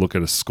whatever, I look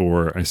at a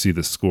score, I see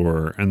the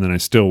score, and then I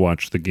still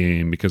watch the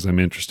game because I'm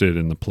interested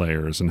in the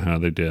players and how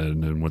they did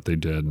and what they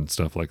did and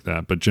stuff like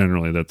that. But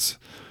generally, that's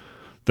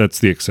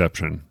the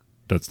exception.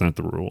 That's not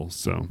the rule.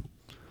 So,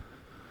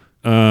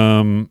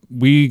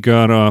 we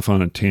got off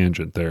on a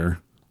tangent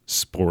there.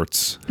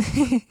 Sports.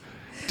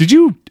 Did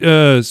you,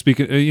 speak,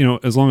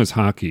 as long as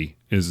hockey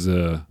is,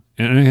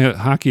 and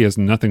hockey has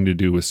nothing to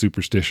do with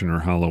superstition or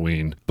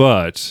Halloween,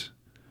 but...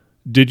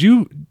 Did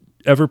you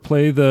ever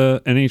play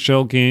the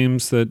NHL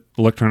games that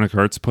Electronic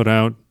Arts put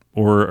out,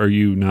 or are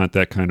you not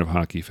that kind of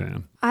hockey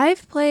fan?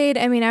 I've played,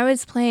 I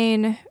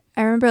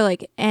remember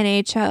like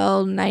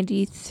NHL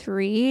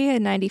 93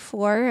 and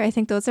 94. I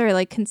think those are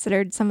like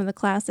considered some of the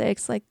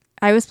classics. Like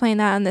I was playing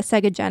that on the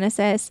Sega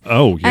Genesis.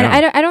 Oh, yeah.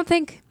 And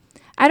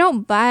I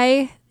don't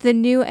buy the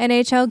new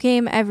NHL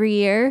game every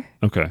year.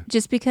 Okay.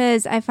 Just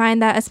because I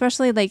find that,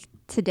 especially like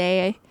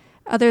today,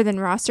 other than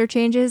roster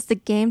changes, the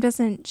game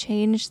doesn't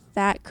change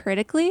that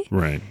critically.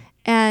 Right.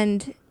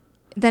 And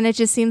then it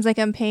just seems like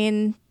I'm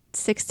paying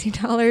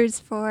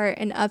 $60 for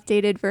an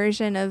updated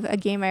version of a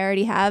game I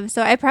already have.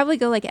 So I probably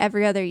go like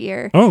every other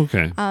year. Oh,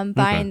 okay.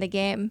 Buying the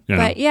game. Yeah.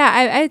 But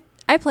yeah,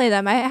 I play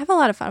them. I have a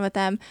lot of fun with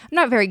them. I'm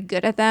not very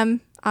good at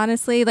them,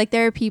 honestly. Like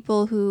there are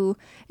people who,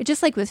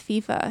 just like with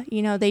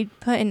FIFA, they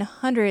put in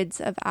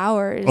hundreds of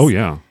hours. Oh,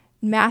 yeah.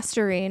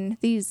 Mastering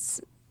these,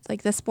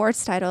 like the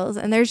sports titles,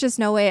 and there's just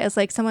no way, as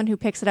like someone who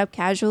picks it up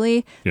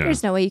casually,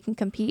 there's no way you can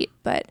compete.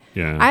 But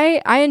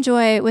I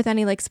enjoy with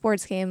any like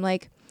sports game,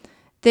 like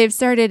they've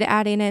started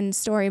adding in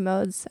story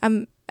modes.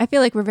 I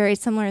feel like we're very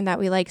similar in that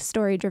we like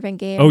story driven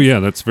games. Oh yeah,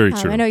 that's very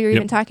true. I know you were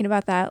even talking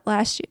about that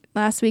last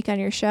week on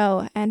your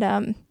show, and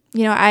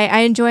I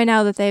enjoy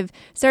now that they've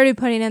started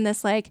putting in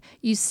this, like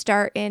you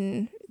start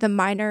in the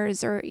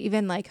minors or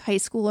even like high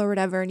school or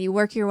whatever, and you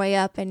work your way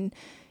up and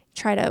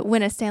try to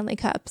win a Stanley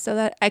Cup, so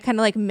that I kind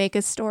of like make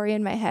a story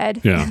in my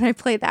head and I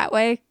play that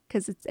way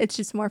because it's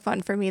just more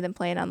fun for me than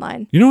playing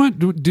online. You know what?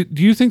 Do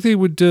you think they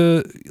would,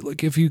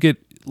 like if you get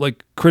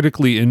like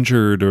critically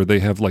injured or they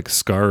have like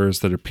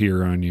scars that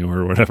appear on you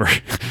or whatever,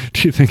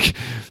 do you think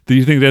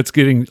that's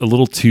getting a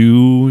little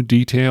too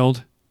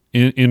detailed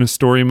in a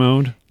story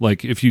mode?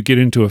 Like if you get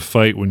into a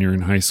fight when you're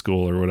in high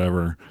school or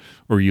whatever,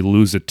 or you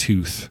lose a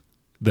tooth,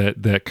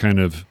 that kind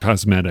of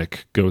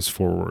cosmetic goes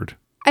forward.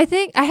 I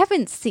think I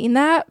haven't seen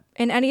that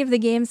in any of the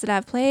games that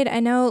I've played, I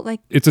know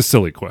like It's a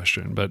silly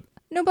question, but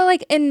no, but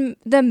like in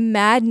the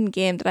Madden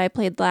game that I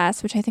played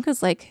last, which I think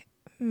was like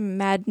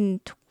Madden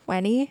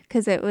 20,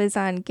 because it was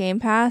on Game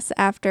Pass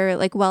after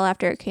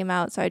it came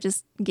out. So I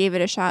just gave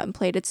it a shot and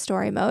played its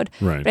story mode.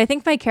 right. But I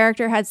think my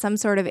character had some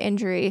sort of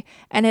injury,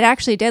 and it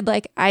actually did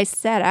like I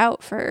sat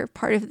out for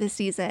part of the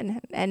season,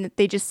 and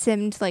they just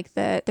simmed like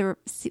they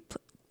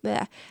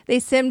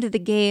simmed the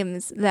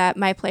games that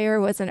my player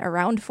wasn't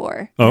around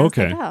for. Oh, And I was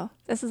okay. like, oh,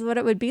 this is what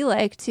it would be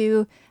like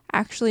to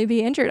actually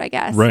be injured, I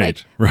guess.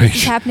 Right, Like, right.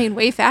 It's happening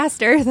way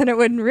faster than it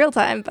would in real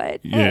time, but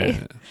Yeah.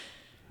 hey.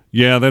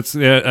 Yeah,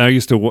 I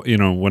used to,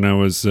 when I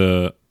was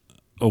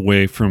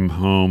away from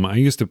home, I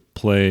used to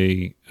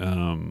play,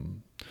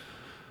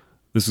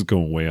 this is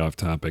going way off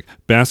topic,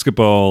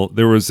 basketball.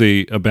 There was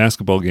a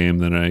basketball game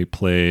that I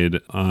played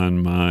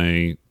on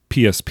my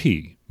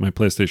PSP, my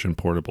PlayStation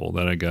Portable,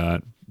 that I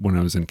got when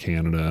I was in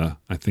Canada.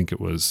 I think it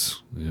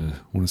was, I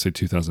want to say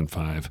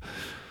 2005.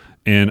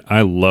 And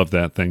I love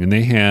that thing. And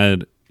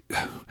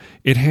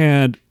it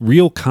had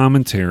real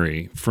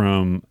commentary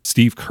from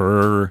Steve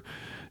Kerr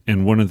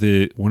and one of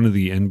the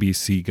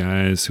NBC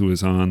guys who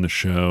was on the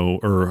show,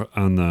 or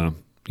on the,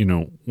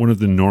 one of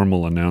the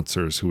normal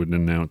announcers who would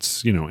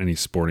announce, any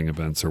sporting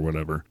events or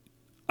whatever.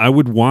 I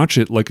would watch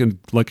it like a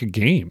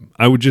game.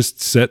 I would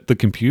just set the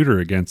computer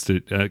against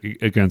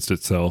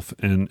itself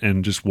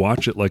and just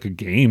watch it like a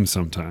game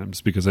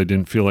sometimes, because I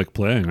didn't feel like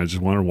playing. I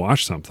just wanted to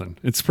watch something.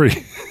 It's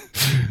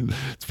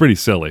pretty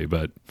silly,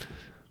 but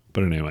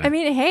anyway. I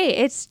mean, hey,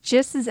 it's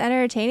just as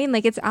entertaining.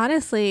 Like, it's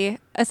honestly,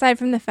 aside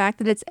from the fact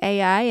that it's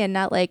AI and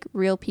not like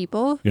real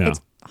people, Yeah.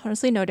 it's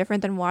honestly no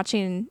different than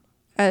watching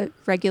a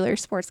regular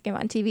sports game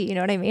on TV. You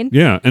know what I mean?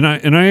 Yeah, and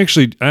I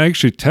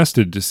actually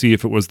tested to see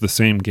if it was the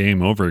same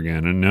game over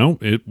again, and no,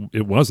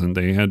 it wasn't.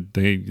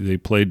 They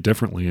played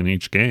differently in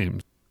each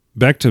game.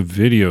 Back to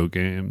video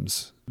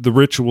games, the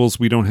rituals.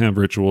 We don't have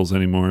rituals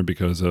anymore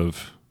because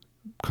of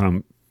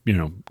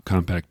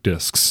compact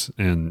discs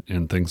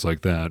and things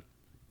like that,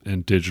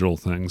 and digital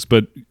things.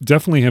 But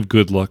definitely have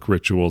good luck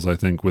rituals, I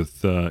think,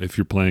 with if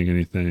you're playing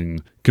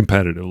anything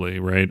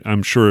competitively, right?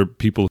 I'm sure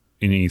people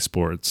in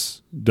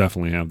esports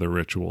definitely have their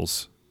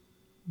rituals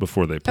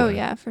before they play. Oh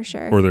yeah, for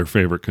sure. Or their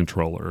favorite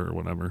controller or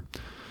whatever.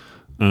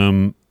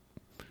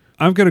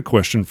 I've got a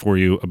question for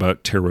you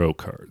about tarot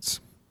cards,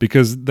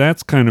 because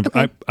that's kind of,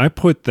 Okay. I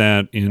put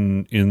that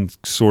in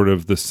sort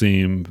of the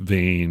same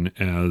vein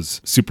as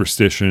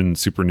superstition,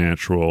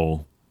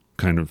 supernatural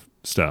kind of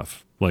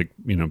stuff. Like,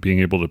 being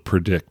able to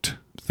predict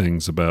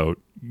things about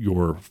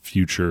your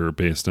future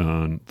based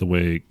on the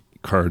way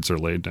cards are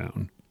laid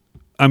down.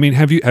 I mean,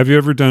 have you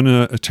ever done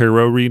a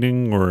tarot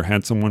reading or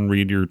had someone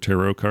read your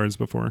tarot cards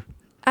before?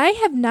 I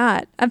have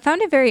not. I've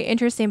found it very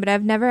interesting, but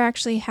I've never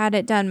actually had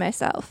it done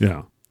myself.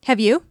 Yeah. Have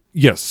you?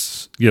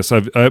 Yes.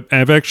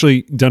 I've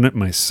actually done it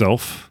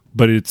myself,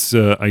 but it's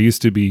I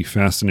used to be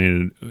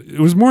fascinated. It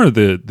was more of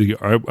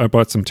I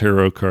bought some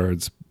tarot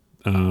cards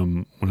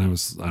when I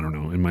was, I don't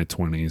know, in my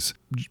 20s,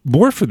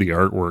 more for the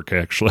artwork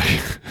actually,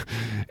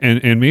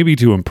 and maybe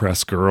to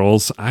impress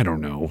girls. I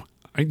don't know.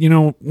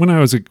 When I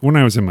was in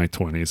my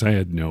 20s, I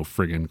had no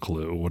friggin'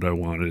 clue what I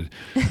wanted.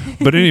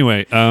 But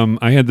anyway,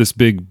 I had this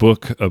big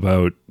book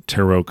about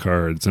tarot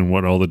cards and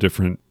what all the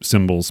different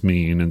symbols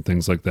mean and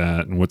things like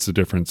that, and what's the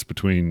difference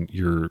between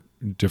your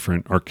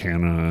different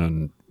arcana,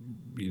 and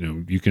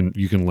you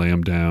can lay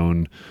them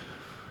down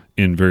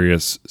in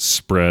various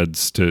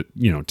spreads to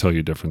tell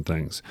you different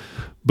things.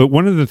 But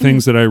one of the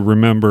things that I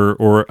remember,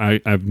 or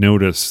I've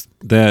noticed,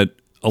 that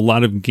a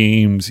lot of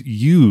games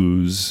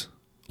use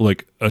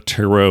like a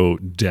tarot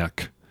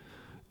deck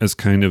as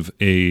kind of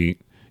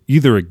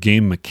either a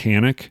game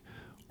mechanic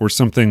or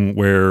something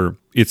where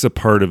it's a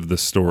part of the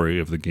story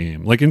of the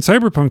game. Like in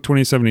Cyberpunk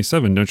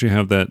 2077, don't you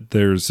have that?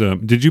 There's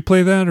did you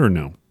play that or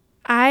no?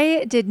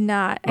 I did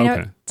not. I know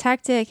Okay.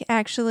 Tactic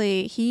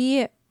actually,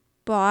 he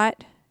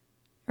bought,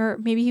 or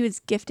maybe he was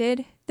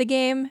gifted the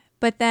game,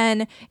 but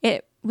then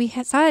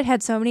saw it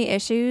had so many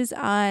issues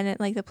on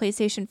like the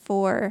PlayStation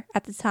 4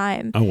 at the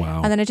time. Oh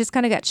wow. And then it just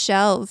kind of got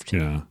shelved.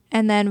 Yeah.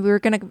 And then we were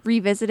going to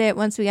revisit it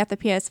once we got the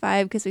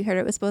PS5 because we heard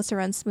it was supposed to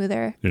run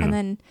smoother. Yeah. And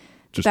then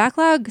the Just-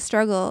 backlog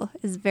struggle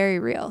is very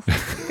real.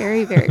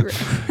 Very, very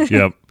real.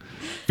 Yep.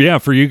 Yeah,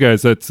 for you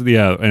guys,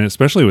 and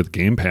especially with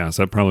Game Pass,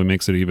 that probably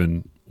makes it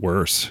even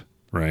worse,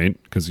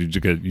 right? Because you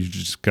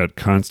just got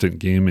constant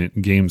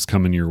games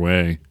coming your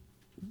way.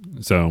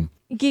 So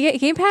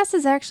Game Pass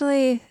is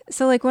actually,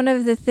 so like one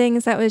of the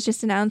things that was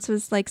just announced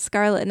was like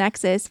Scarlet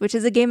Nexus, which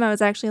is a game I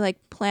was actually like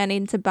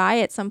planning to buy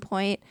at some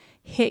point,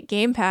 hit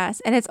Game Pass.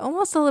 And it's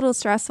almost a little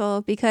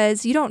stressful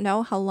because you don't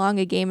know how long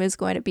a game is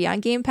going to be on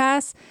Game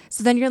Pass.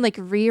 So then you're like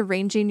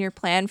rearranging your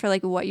plan for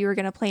like what you were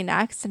going to play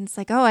next. And it's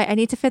like, oh, I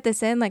need to fit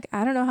this in. Like,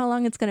 I don't know how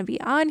long it's going to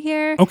be on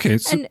here. okay,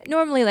 so And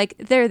normally like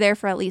they're there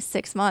for at least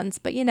 6 months,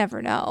 but you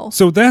never know.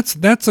 So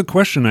that's a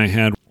question I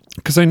had,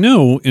 because I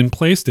know in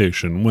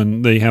PlayStation,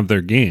 when they have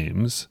their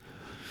games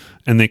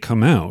and they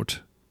come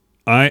out,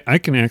 I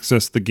can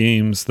access the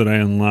games that I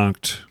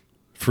unlocked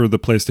for the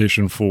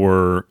PlayStation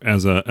 4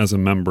 as a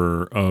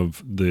member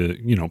of the,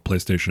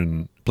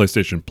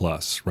 PlayStation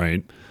Plus,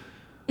 right?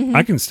 Mm-hmm.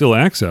 I can still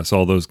access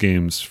all those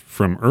games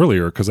from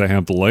earlier because I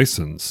have the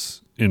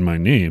license in my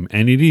name.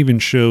 And it even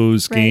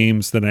shows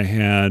games that I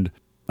had.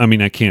 I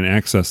mean, I can't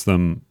access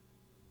them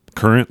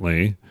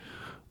currently,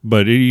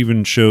 but it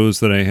even shows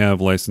that I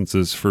have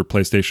licenses for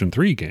PlayStation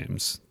 3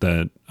 games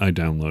that I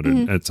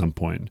downloaded at some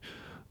point.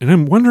 And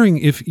I'm wondering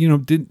if,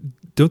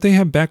 don't they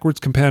have backwards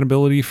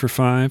compatibility for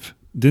 5?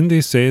 Didn't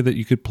they say that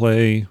you could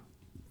play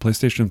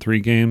PlayStation 3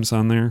 games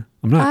on there?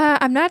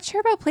 I'm not sure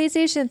about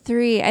PlayStation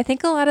 3. I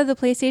think a lot of the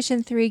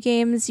PlayStation 3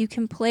 games you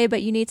can play,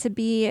 but you need to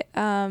be,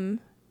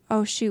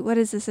 what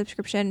is the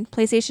subscription?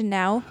 PlayStation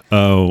Now.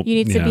 Oh, you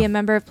need to be a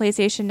member of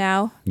PlayStation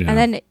Now. Yeah. And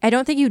then I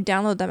don't think you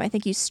download them. I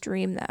think you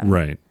stream them.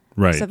 Right.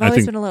 So I've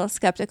always been a little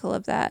skeptical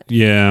of that.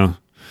 Yeah.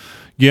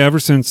 Yeah, ever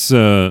since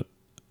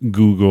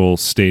Google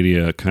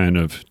Stadia kind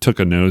of took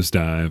a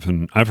nosedive,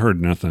 and I've heard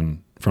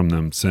nothing from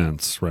them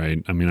since,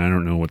 right? I mean, I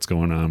don't know what's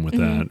going on with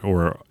that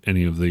or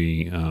any of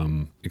the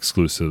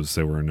exclusives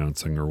they were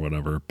announcing or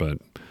whatever. But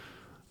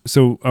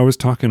so I was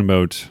talking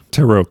about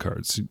tarot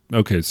cards.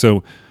 Okay,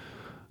 so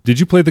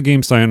did you play the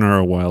game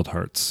Sayonara Wild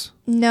Hearts?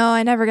 No,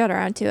 I never got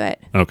around to it.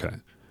 Okay.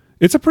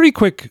 It's a pretty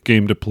quick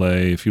game to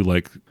play if you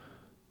like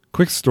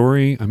quick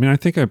story. I mean, I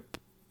think I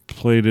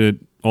played it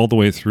all the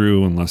way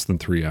through in less than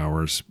 3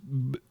 hours.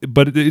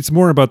 But it's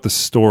more about the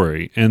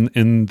story, and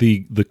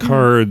the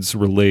cards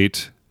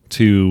relate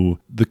to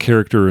the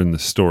character in the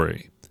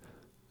story.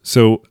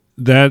 So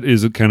that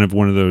is kind of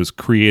one of those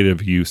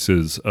creative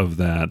uses of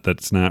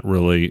that's not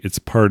really, it's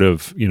part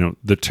of,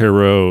 the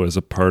tarot as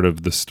a part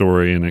of the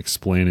story and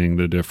explaining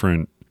the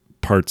different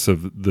parts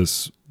of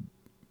this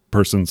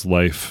person's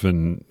life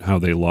and how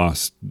they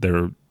lost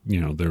their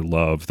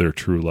love, their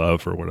true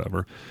love or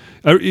whatever.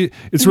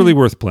 It's really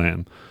worth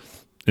playing.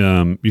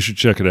 You should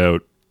check it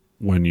out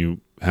when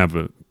you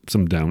have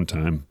some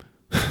downtime.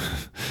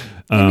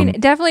 I mean,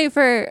 definitely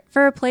for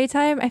a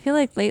playtime, I feel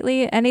like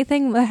lately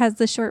anything that has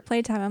the short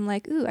playtime, I'm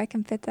like, ooh, I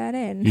can fit that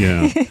in.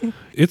 Yeah.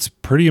 It's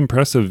pretty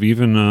impressive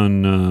even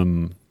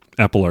on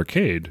Apple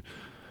Arcade.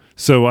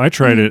 So I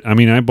tried it. I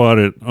mean, I bought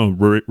it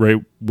right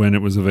when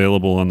it was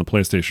available on the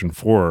PlayStation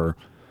 4,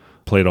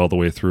 played all the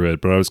way through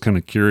it, but I was kind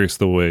of curious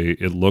the way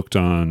it looked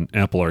on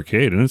Apple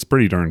Arcade, and it's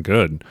pretty darn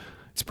good.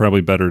 It's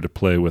probably better to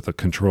play with a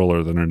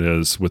controller than it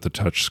is with a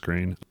touch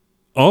screen.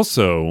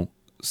 Also,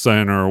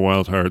 Sayonara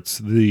Wild Hearts,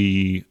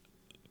 the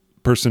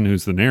person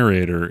who's the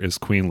narrator is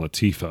Queen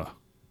Latifah,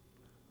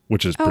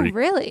 which is pretty... Oh,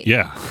 really?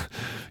 Yeah.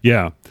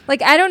 Yeah.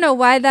 Like, I don't know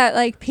why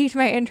that, piqued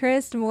my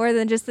interest more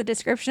than just the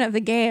description of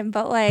the game,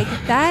 but,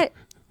 that...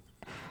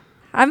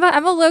 I'm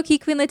a low-key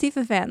Queen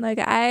Latifah fan.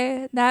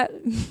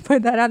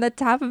 Put that on the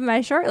top of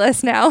my short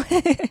list now.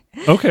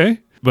 Okay.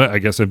 But I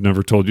guess I've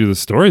never told you the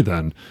story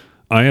then.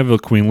 I have a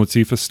Queen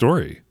Latifah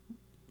story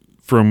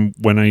from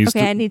when I used to...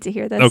 Okay, I need to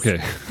hear this.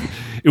 Okay.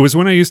 It was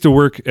when I used to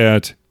work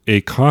at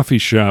a coffee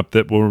shop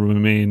that will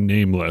remain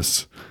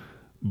nameless,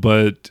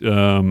 but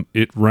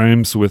it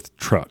rhymes with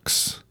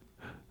trucks.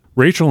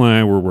 Rachel and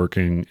I were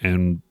working,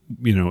 and,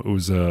 it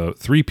was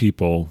 3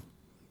 people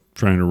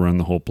trying to run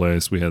the whole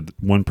place. We had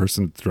one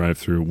person at the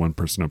drive-thru, one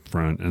person up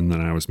front, and then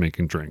I was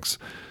making drinks.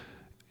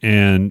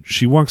 And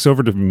she walks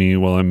over to me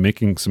while I'm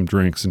making some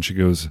drinks, and she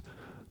goes,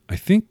 I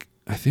think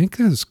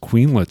there's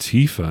Queen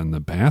Latifah in the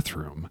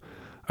bathroom.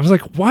 I was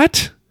like,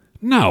 what?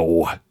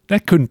 No,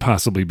 that couldn't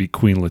possibly be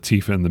Queen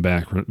Latifah in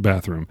the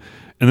bathroom.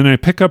 And then I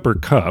pick up her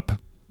cup,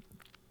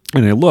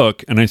 and I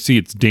look, and I see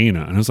it's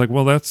Dana. And I was like,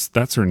 well,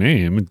 that's her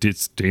name.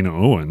 It's Dana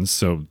Owens,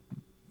 so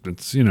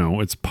it's,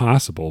 it's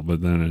possible.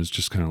 But then it's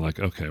just kind of like,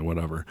 okay,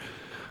 whatever.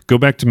 Go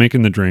back to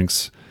making the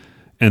drinks,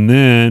 and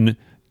then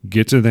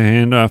get to the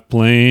handoff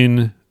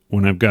plane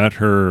when I've got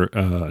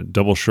her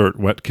double short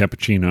wet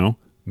cappuccino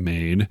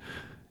made.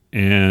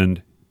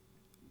 And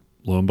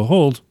lo and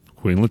behold,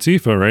 Queen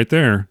Latifah right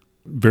there.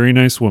 Very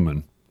nice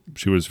woman.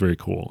 She was very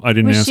cool. I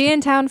didn't ask. Was she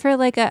in town for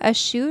a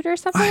shoot or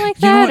something like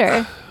that?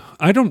 Or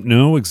I don't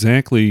know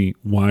exactly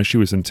why she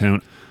was in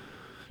town.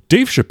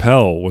 Dave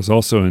Chappelle was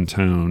also in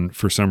town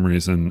for some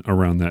reason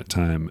around that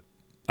time.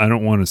 I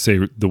don't want to say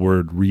the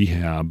word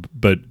rehab,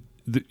 but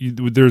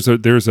there's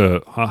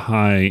a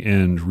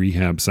high-end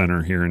rehab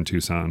center here in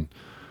Tucson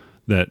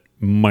that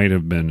might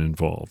have been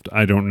involved.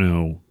 I don't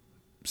know.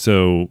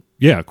 So,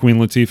 yeah, Queen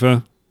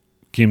Latifah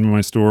came to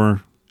my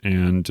store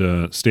and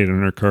stayed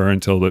in her car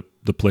until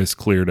the place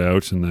cleared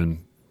out, and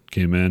then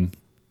came in,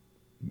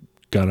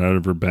 got out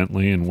of her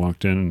Bentley, and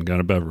walked in and got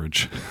a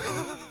beverage.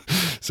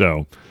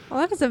 So,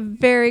 well, that is a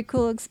very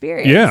cool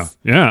experience.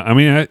 Yeah. I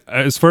mean,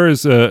 as far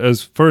as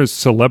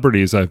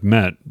celebrities I've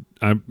met,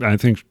 I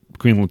think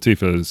Queen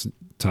Latifah is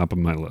top of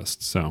my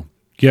list. So,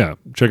 yeah,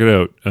 check it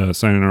out.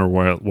 Sayonara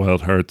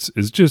Wild Hearts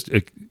is just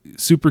a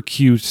super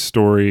cute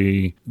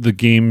story. The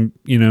game,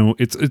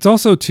 it's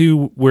also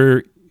too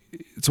where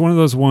it's one of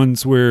those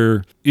ones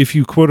where if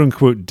you quote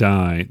unquote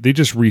die, they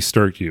just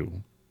restart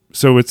you.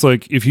 So it's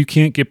like if you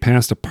can't get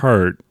past a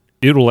part,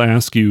 it'll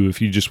ask you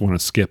if you just want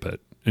to skip it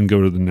and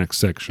go to the next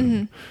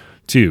section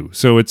too.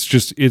 So it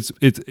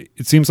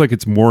seems like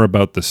it's more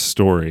about the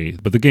story,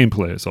 but the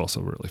gameplay is also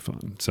really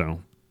fun.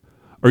 So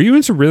are you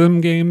into rhythm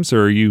games,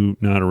 or are you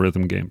not a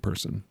rhythm game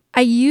person?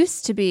 I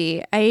used to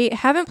be. I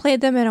haven't played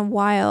them in a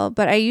while,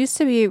 but I used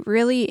to be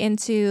really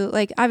into,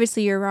 like,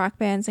 obviously your Rock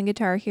Bands and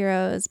Guitar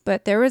Heroes,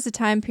 but there was a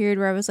time period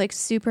where I was like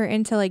super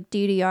into like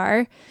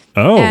DDR.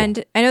 Oh.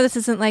 And I know this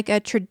isn't like a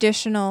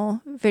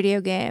traditional video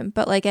game,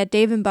 but like at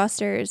Dave and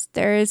Buster's,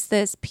 there is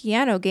this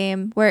piano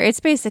game where it's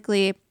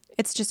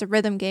just a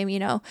rhythm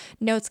game,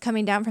 notes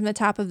coming down from the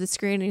top of the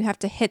screen, and you have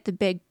to hit the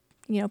big,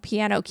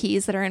 piano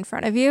keys that are in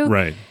front of you.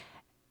 Right.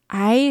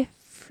 I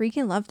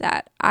freaking love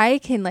that. I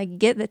can like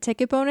get the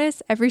ticket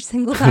bonus every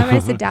single time I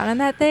sit down on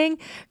that thing,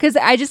 because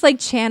I just like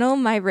channel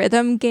my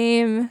rhythm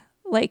game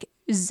like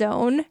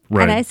zone,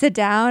 right. And I sit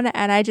down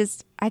and I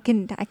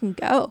can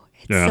go.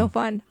 It's so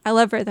fun. I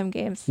love rhythm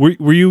games.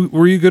 Were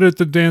you good at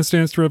the Dance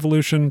Dance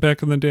Revolution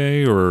back in the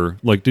day, or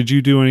like did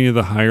you do any of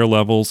the higher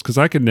levels? Because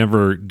I could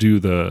never do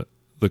the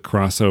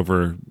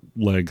crossover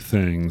leg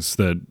things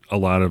that a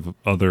lot of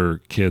other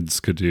kids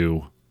could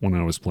do when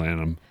I was playing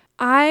them.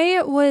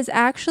 I was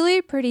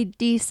actually pretty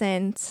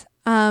decent,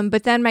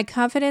 but then my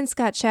confidence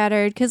got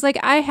shattered because like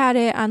I had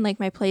it on like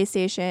my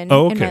PlayStation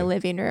in my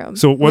living room.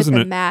 So it wasn't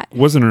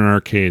an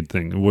arcade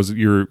thing. Was it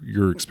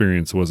your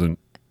experience wasn't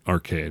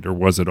arcade, or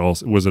was it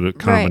a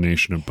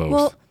combination of both?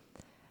 Well,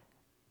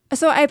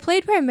 so I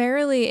played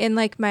primarily in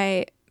like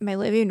my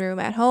living room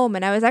at home,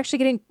 and I was actually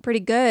getting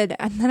pretty good.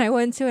 And then I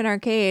went to an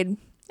arcade.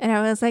 And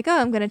I was like, oh,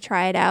 I'm going to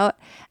try it out.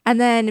 And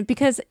then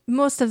because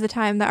most of the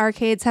time the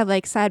arcades have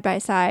like side by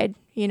side,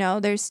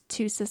 there's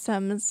two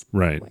systems.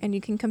 Right. And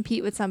you can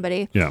compete with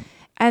somebody. Yeah.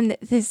 And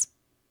this,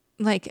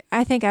 like,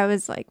 I think I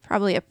was like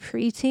probably a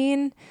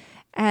preteen,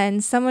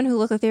 and someone who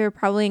looked like they were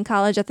probably in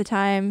college at the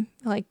time,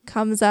 like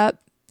comes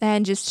up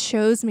and just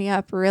shows me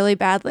up really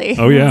badly.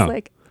 Oh, yeah. I was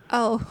like,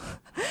 oh,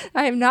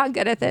 I am not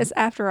good at this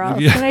after all.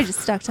 Yeah. And I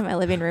just stuck to my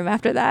living room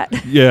after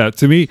that. Yeah.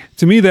 To me,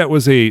 that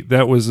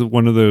was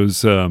one of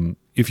those,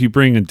 if you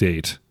bring a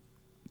date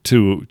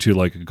to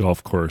like a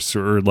golf course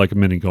or like a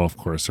mini golf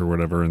course or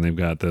whatever, and they've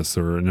got this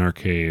or an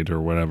arcade or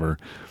whatever,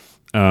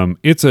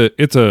 it's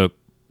a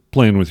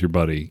playing with your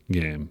buddy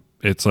game.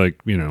 It's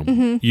like,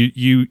 Mm-hmm.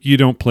 you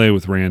don't play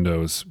with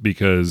randos,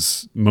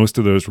 because most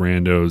of those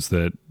randos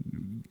that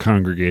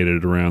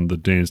congregated around the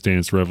Dance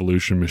Dance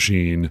Revolution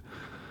machine,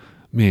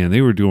 man,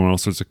 they were doing all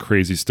sorts of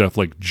crazy stuff,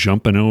 like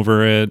jumping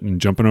over it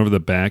and jumping over the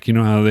back. You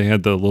know how they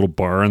had the little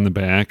bar in the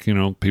back?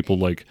 People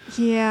like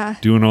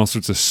doing all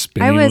sorts of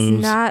spin I was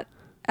moves. not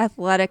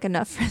athletic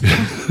enough for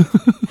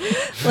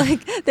that.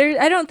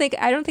 I don't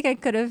think I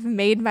could have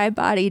made my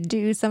body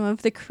do some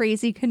of the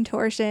crazy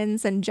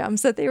contortions and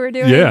jumps that they were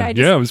doing. I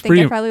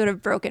probably would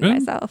have broken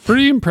myself.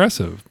 Pretty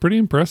impressive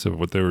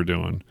what they were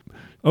doing.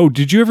 Oh,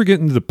 did you ever get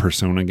into the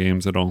Persona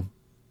games at all?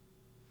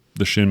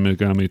 The Shin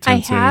Megami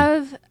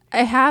Tensei?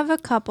 I have a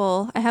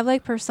couple. I have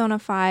like Persona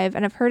 5,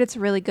 and I've heard it's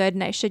really good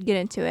and I should get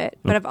into it.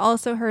 But I've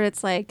also heard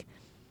it's like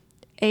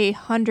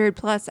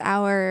 100+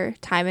 hour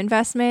time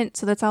investment.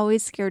 So that's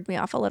always scared me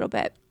off a little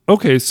bit.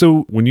 Okay,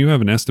 so when you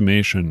have an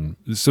estimation,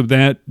 so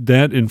that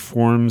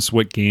informs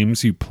what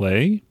games you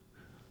play?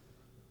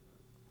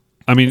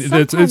 I mean,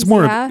 it's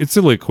more it's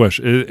silly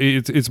question.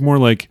 It's more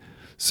like,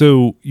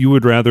 so you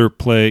would rather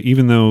play,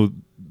 even though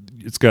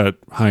it's got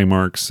high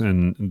marks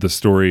and the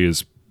story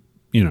is,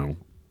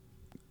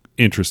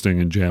 interesting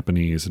and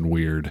Japanese and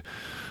weird,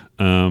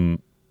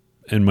 and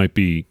might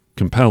be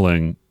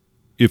compelling,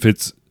 if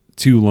it's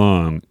too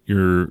long,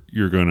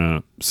 you're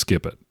gonna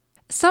skip it.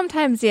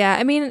 Sometimes, yeah.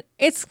 I mean,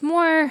 it's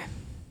more,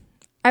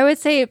 I would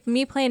say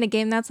me playing a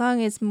game that long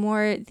is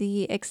more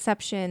the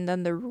exception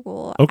than the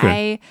rule.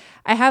 Okay.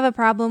 I have a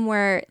problem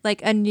where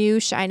like a new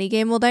shiny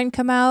game will then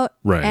come out.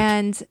 Right.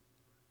 And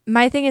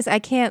my thing is I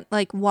can't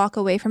like walk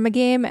away from a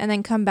game and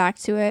then come back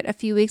to it a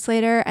few weeks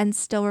later and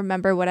still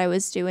remember what I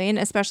was doing,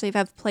 especially if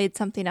I've played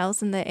something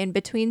else in the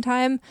in-between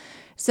time.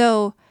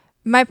 So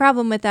my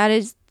problem with that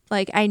is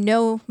like I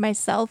know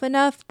myself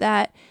enough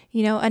that,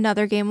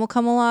 another game will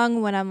come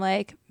along when I'm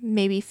like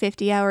maybe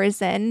 50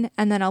 hours in,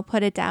 and then I'll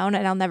put it down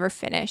and I'll never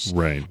finish.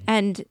 Right.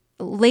 And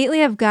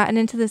lately I've gotten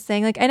into this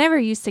thing, like I never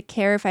used to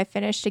care if I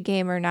finished a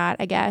game or not,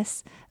 I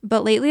guess.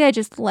 But lately I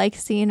just like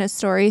seeing a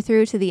story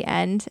through to the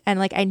end, and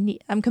like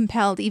I'm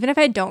compelled, even if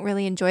I don't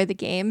really enjoy the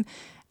game,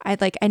 I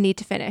need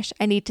to finish.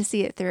 I need to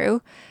see it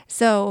through.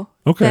 So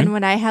then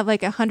when I have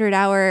like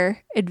 100-hour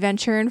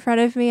adventure in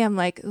front of me, I'm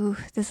like, ooh,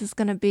 this is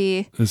gonna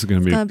be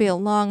a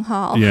long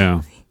haul.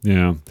 Yeah.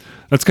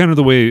 That's kind of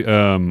the way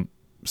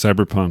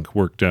Cyberpunk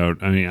worked out.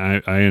 I mean,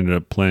 I ended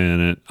up playing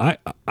it.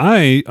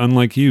 I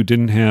unlike you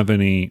didn't have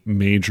any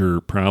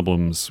major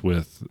problems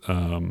with it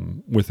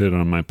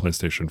on my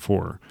PlayStation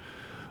 4.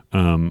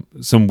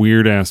 Some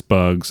weird ass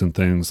bugs and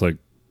things like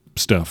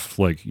stuff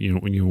like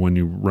when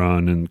you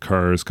run and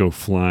cars go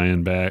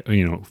flying back,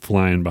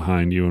 flying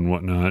behind you and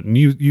whatnot. And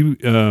you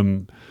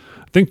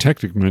I think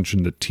Tectic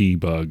mentioned the T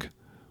bug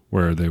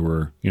where they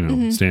were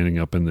standing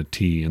up in the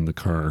T in the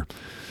car.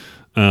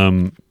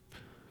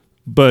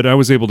 But I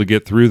was able to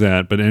get through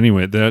that. But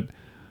anyway, that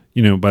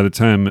by the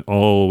time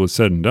all was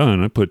said and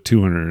done, I put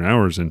 200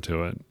 hours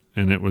into it.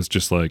 And it was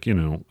just like,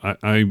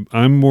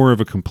 I'm more of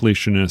a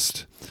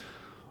completionist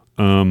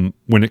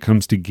when it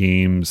comes to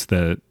games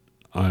that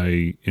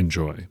I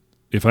enjoy.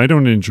 If I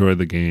don't enjoy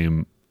the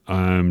game,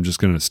 I'm just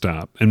going to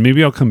stop. And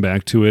maybe I'll come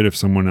back to it if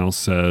someone else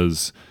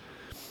says,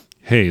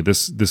 hey,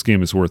 this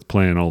game is worth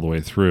playing all the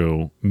way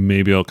through.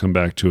 Maybe I'll come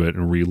back to it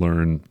and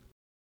relearn,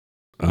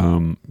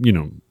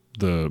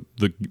 the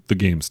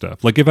game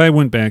stuff. Like if I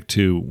went back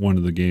to one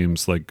of the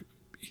games like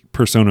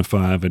Persona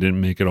 5, I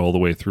didn't make it all the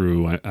way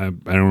through. I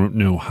don't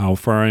know how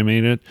far I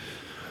made it,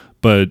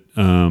 but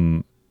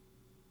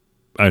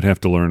I'd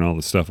have to learn all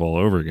the stuff all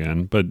over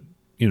again. But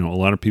a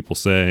lot of people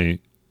say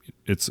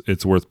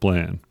it's worth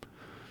playing,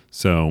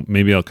 so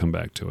maybe I'll come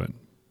back to it.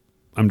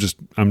 I'm just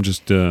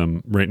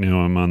right now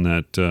I'm on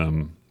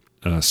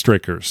that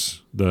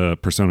Strikers, the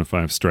Persona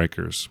 5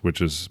 Strikers,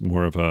 which is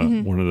more of a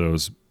one of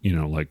those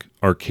like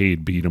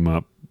arcade beat 'em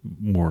up,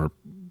 more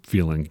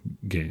feeling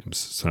games.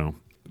 So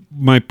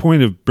my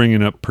point of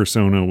bringing up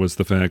Persona was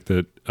the fact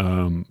that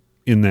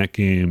in that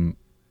game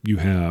you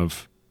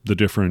have the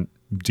different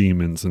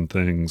demons and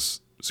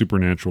things,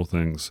 supernatural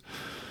things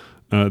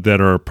that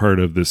are a part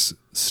of this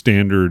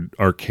standard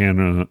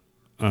arcana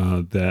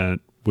that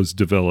was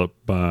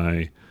developed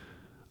by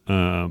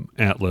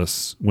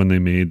Atlas when they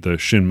made the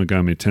Shin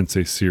Megami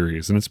Tensei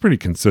series, and it's pretty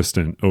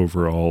consistent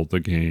over all the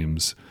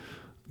games.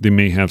 They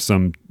may have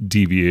some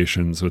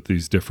deviations with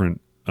these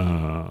different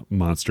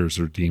monsters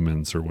or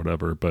demons or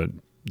whatever, but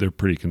they're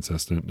pretty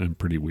consistent and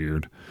pretty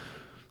weird.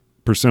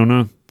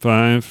 Persona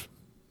 5,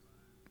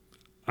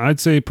 I'd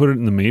say put it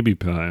in the maybe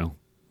pile.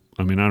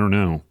 I mean, I don't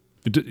know.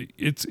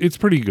 It's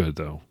pretty good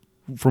though.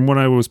 From what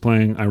I was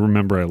playing, I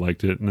remember I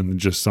liked it, and then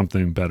just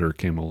something better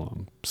came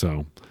along.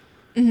 So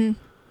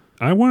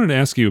I wanted to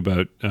ask you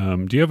about,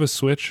 do you have a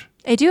Switch?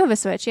 I do have a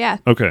Switch, yeah.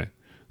 Okay.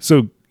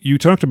 So you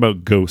talked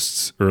about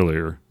Ghosts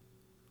earlier.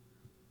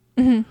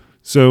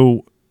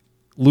 So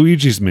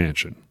Luigi's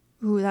Mansion.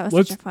 Ooh, that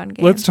was such a fun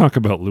game. Let's talk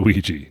about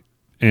Luigi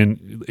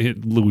and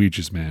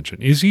Luigi's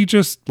Mansion. Is he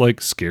just like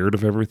scared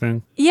of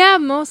everything? Yeah,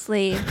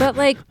 mostly. But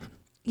like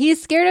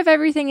he's scared of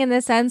everything in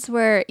the sense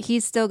where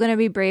he's still going to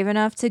be brave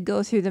enough to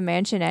go through the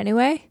mansion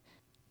anyway.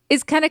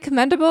 It's kind of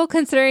commendable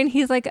considering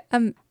he's like,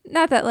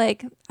 not that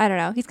like, I don't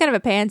know, he's kind of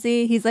a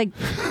pansy. He's like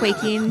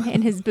quaking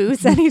in his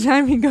boots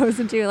anytime he goes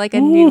into like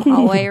a new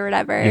hallway or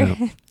whatever.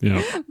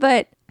 Yeah.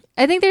 But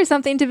I think there's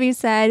something to be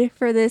said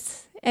for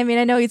this. I mean,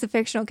 I know he's a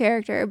fictional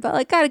character, but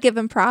like, gotta give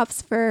him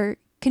props for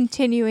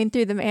continuing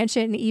through the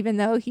mansion, even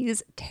though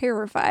he's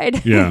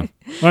terrified. Yeah.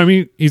 Well, I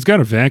mean, he's got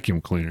a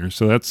vacuum cleaner,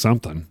 so that's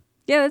something.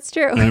 Yeah, that's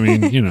true. I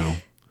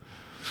mean,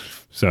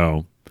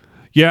 so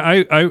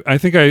yeah, I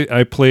think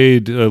I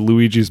played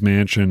Luigi's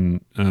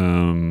Mansion.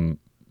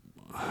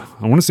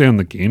 I want to say on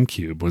the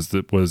GameCube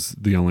was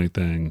the only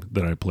thing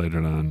that I played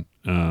it on.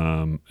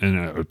 And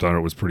I thought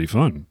it was pretty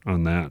fun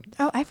on that.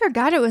 Oh, I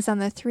forgot it was on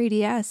the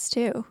 3DS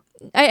too.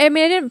 I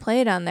mean, I didn't play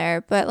it on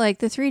there, but like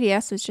the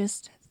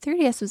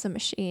 3DS was a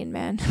machine,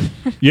 man.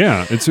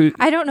 Yeah.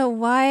 I don't know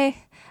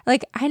why.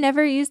 Like, I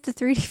never used the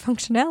 3D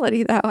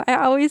functionality though. I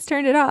always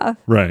turned it off.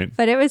 Right.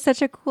 But it was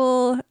such a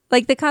cool,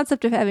 like the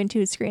concept of having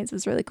two screens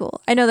was really cool.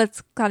 I know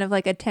that's kind of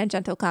like a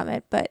tangential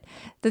comment, but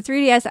the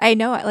 3DS, I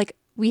know like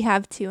we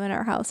have two in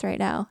our house right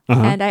now.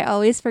 And I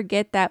always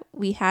forget that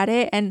we had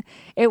it. And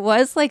it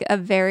was like a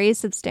very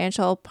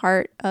substantial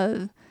part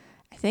of,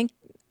 I think,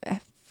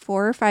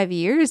 4 or 5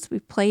 years. We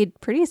played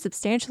pretty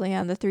substantially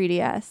on the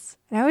 3DS.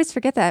 And I always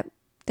forget that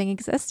thing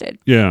existed.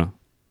 Yeah.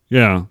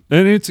 Yeah.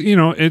 And it's,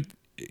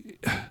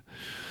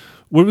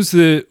 what was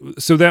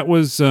so that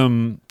was, I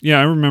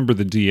remember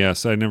the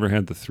DS. I never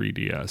had the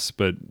 3DS,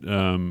 but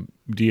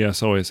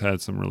DS always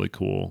had some really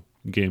cool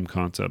game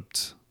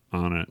concepts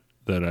on it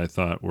that I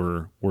thought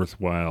were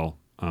worthwhile.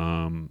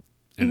 And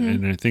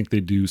I think they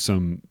do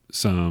some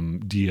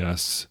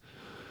DS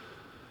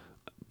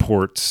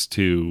ports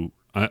to,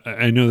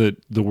 I know that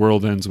The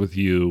World Ends With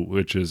You,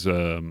 which is,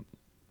 I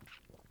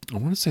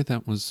want to say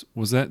that was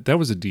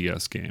a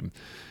DS game.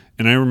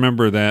 And I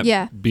remember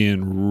that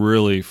being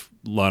really a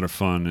lot of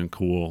fun and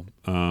cool.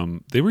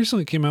 They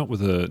recently came out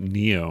with a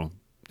Neo.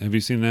 Have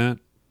you seen that?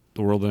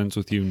 The World Ends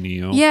With You,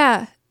 Neo?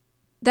 Yeah.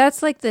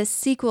 That's like the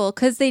sequel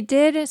because they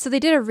did a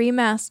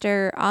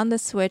remaster on the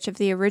Switch of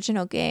the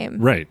original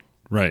game. Right.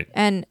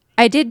 And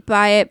I did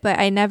buy it, but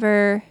I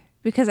never,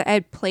 because I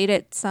had played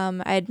it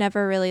some, I had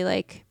never really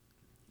like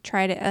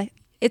tried it.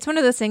 It's one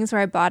of those things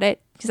where I bought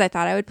it because I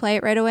thought I would play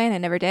it right away and I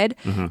never did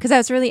because I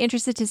was really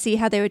interested to see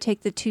how they would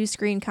take the two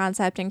screen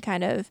concept and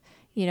kind of,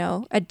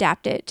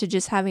 adapt it to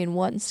just having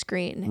one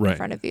screen in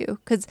front of you.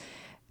 Because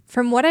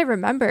from what I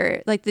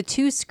remember, like the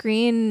two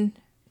screen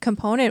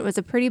component was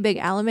a pretty big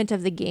element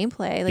of the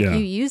gameplay. Like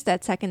you use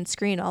that second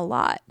screen a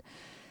lot.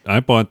 I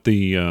bought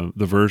the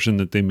version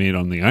that they made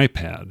on the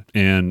iPad,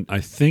 and I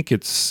think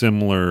it's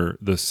similar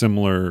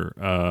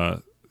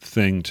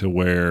thing to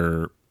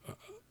where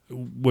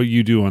what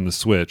you do on the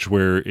Switch,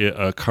 where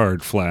a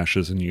card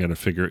flashes and you got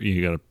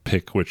to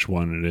pick which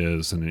one it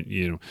is,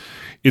 and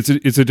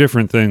it's a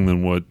different thing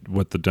than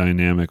what the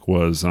dynamic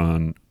was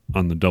on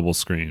the double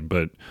screen,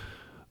 but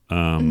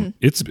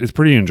it's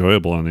pretty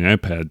enjoyable on the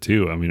iPad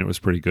too. I mean, it was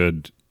pretty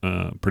good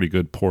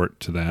port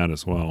to that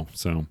as well.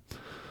 So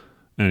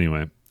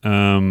anyway,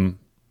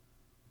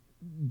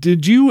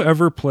 did you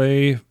ever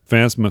play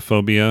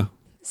Phasmophobia?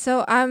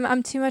 So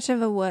I'm too much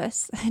of a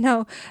wuss. I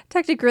know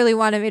Tactic really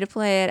wanted me to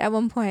play it. At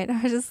one point,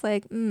 I was just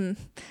like,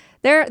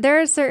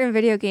 There are certain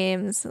video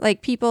games,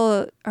 like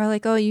people are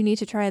like, oh, you need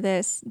to try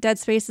this. Dead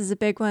Space is a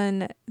big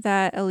one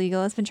that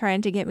Illegal has been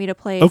trying to get me to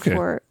play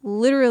for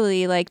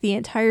literally like the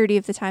entirety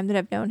of the time that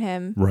I've known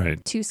him.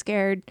 Right. Too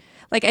scared.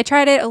 Like I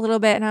tried it a little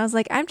bit and I was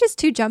like, I'm just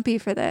too jumpy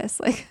for this.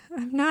 Like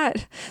I'm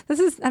not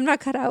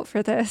cut out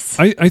for this.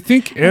 I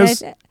think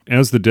as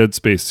the Dead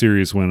Space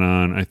series went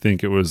on, I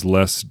think it was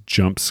less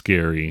jump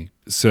scary.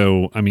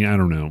 So, I mean, I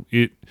don't know.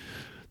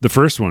 The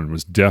first one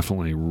was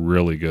definitely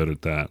really good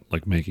at that,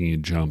 like making you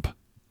jump,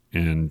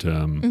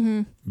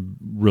 and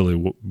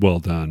really well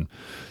done.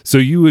 So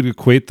you would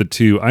equate the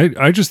two.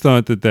 I just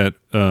thought that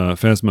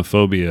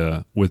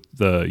Phasmophobia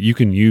you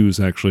can use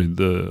actually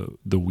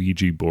the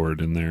Ouija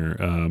board in there.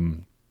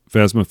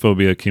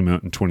 Phasmophobia came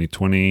out in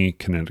 2020,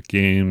 Kinetic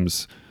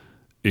Games.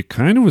 It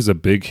kind of was a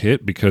big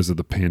hit because of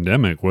the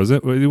pandemic, was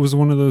it? It was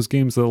one of those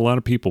games that a lot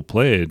of people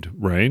played,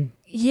 right?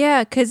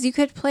 Yeah, because you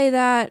could play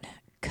that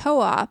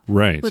co-op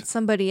right. with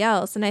somebody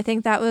else, and I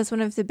think that was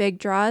one of the big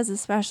draws,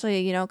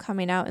 especially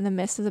coming out in the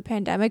midst of the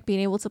pandemic,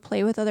 being able to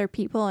play with other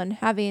people and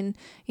having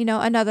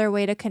another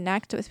way to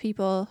connect with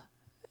people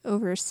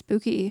over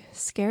spooky,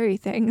 scary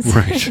things.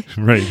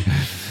 right.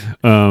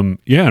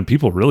 Yeah, and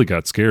people really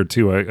got scared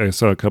too. I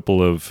saw a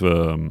couple of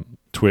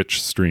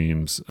Twitch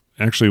streams.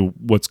 Actually,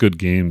 What's Good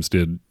Games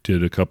did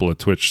a couple of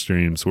Twitch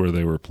streams where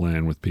they were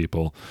playing with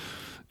people,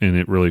 and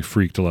it really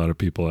freaked a lot of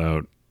people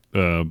out.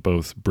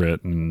 Both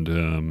Britt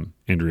and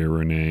Andrea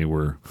Renee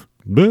were,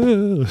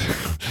 and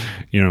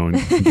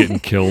getting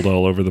killed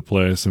all over the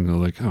place. And they're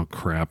like, oh,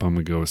 crap, I'm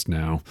a ghost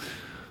now.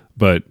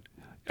 But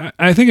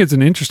I think it's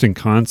an interesting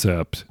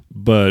concept.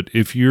 But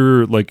if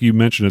you're, like you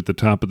mentioned at the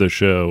top of the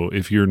show,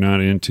 if you're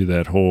not into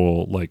that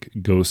whole like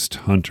ghost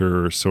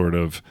hunter sort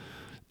of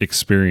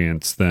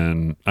experience,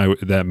 then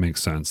that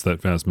makes sense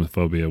that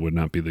Phasmophobia would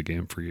not be the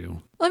game for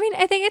you. Well, I mean,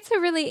 I think it's a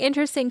really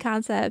interesting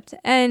concept,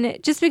 and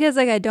just because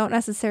like I don't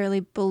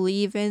necessarily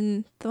believe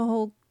in the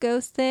whole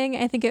ghost thing,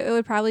 I think it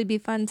would probably be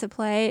fun to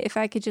play if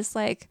I could just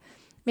like,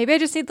 maybe I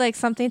just need like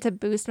something to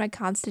boost my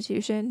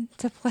constitution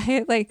to play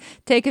it, like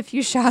take a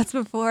few shots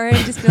before and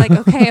just be like,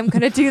 okay, I'm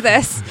gonna do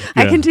this.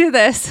 Yeah. I can do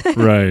this.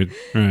 Right.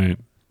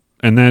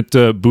 And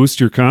that boosts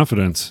your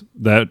confidence.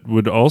 That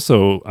would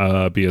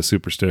also be a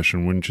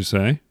superstition, wouldn't you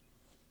say?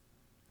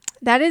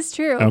 That is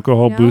true.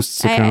 Alcohol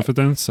boosts the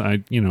confidence.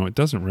 It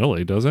doesn't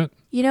really, does it?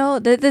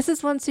 This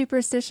is one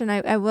superstition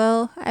I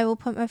will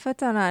put my foot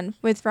down on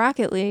with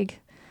Rocket League.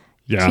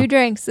 Yeah. 2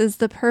 drinks is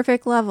the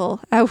perfect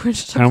level at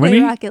which to How play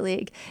many? Rocket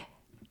League.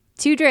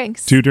 2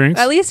 drinks. 2 drinks?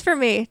 At least for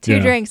me, 2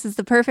 drinks is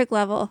the perfect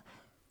level.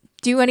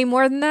 Do any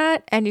more than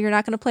that and you're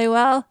not going to play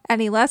well.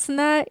 Any less than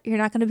that, you're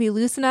not going to be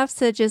loose enough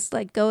to just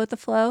like go with the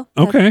flow.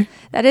 Okay.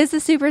 That is the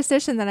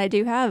superstition that I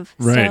do have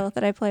still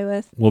that I play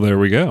with. Well, there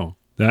we go.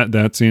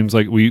 That seems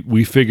like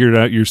we figured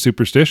out your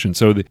superstition.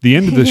 So the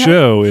end of the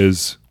show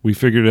is we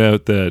figured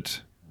out that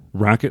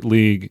Rocket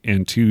League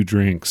and 2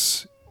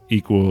 drinks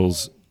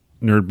equals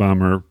Nerd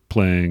Bomber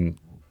playing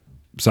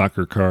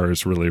soccer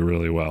cars really,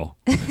 really well.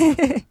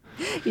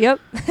 Yep.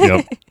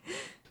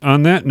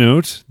 On that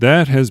note,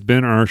 that has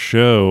been our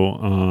show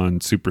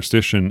on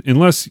superstition.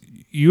 Unless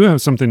you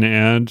have something to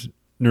add,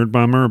 Nerd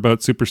Bomber,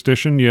 about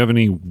superstition, do you have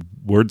any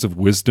words of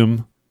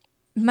wisdom?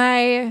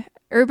 My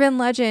urban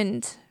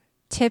legend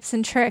tips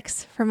and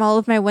tricks from all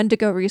of my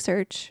Wendigo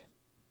research.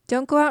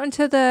 Don't go out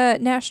into the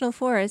national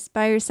forest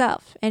by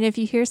yourself. And if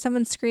you hear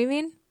someone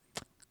screaming,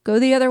 go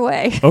the other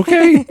way.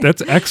 Okay,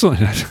 that's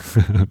excellent.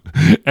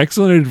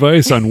 Excellent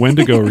advice on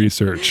Wendigo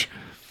research.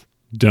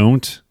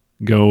 Don't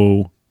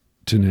go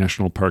to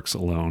national parks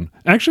alone.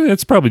 Actually,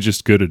 that's probably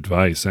just good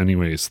advice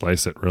anyway.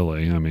 Slice it,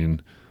 really. I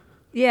mean,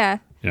 yeah.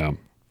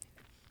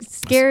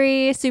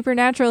 Scary,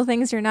 supernatural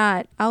things or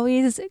not,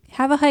 always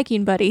have a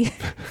hiking buddy.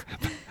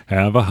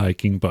 Have a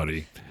hiking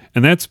buddy.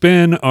 And that's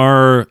been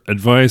our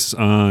advice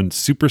on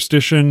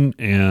superstition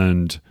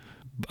and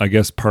I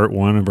guess part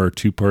 1 of our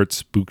 2-part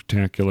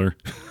spooktacular.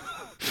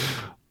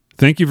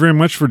 Thank you very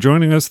much for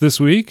joining us this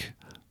week.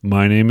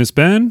 My name is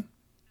Ben.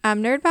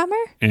 I'm Nerd Bomber.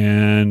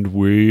 And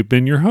we've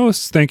been your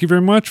hosts. Thank you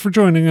very much for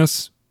joining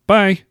us.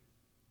 Bye.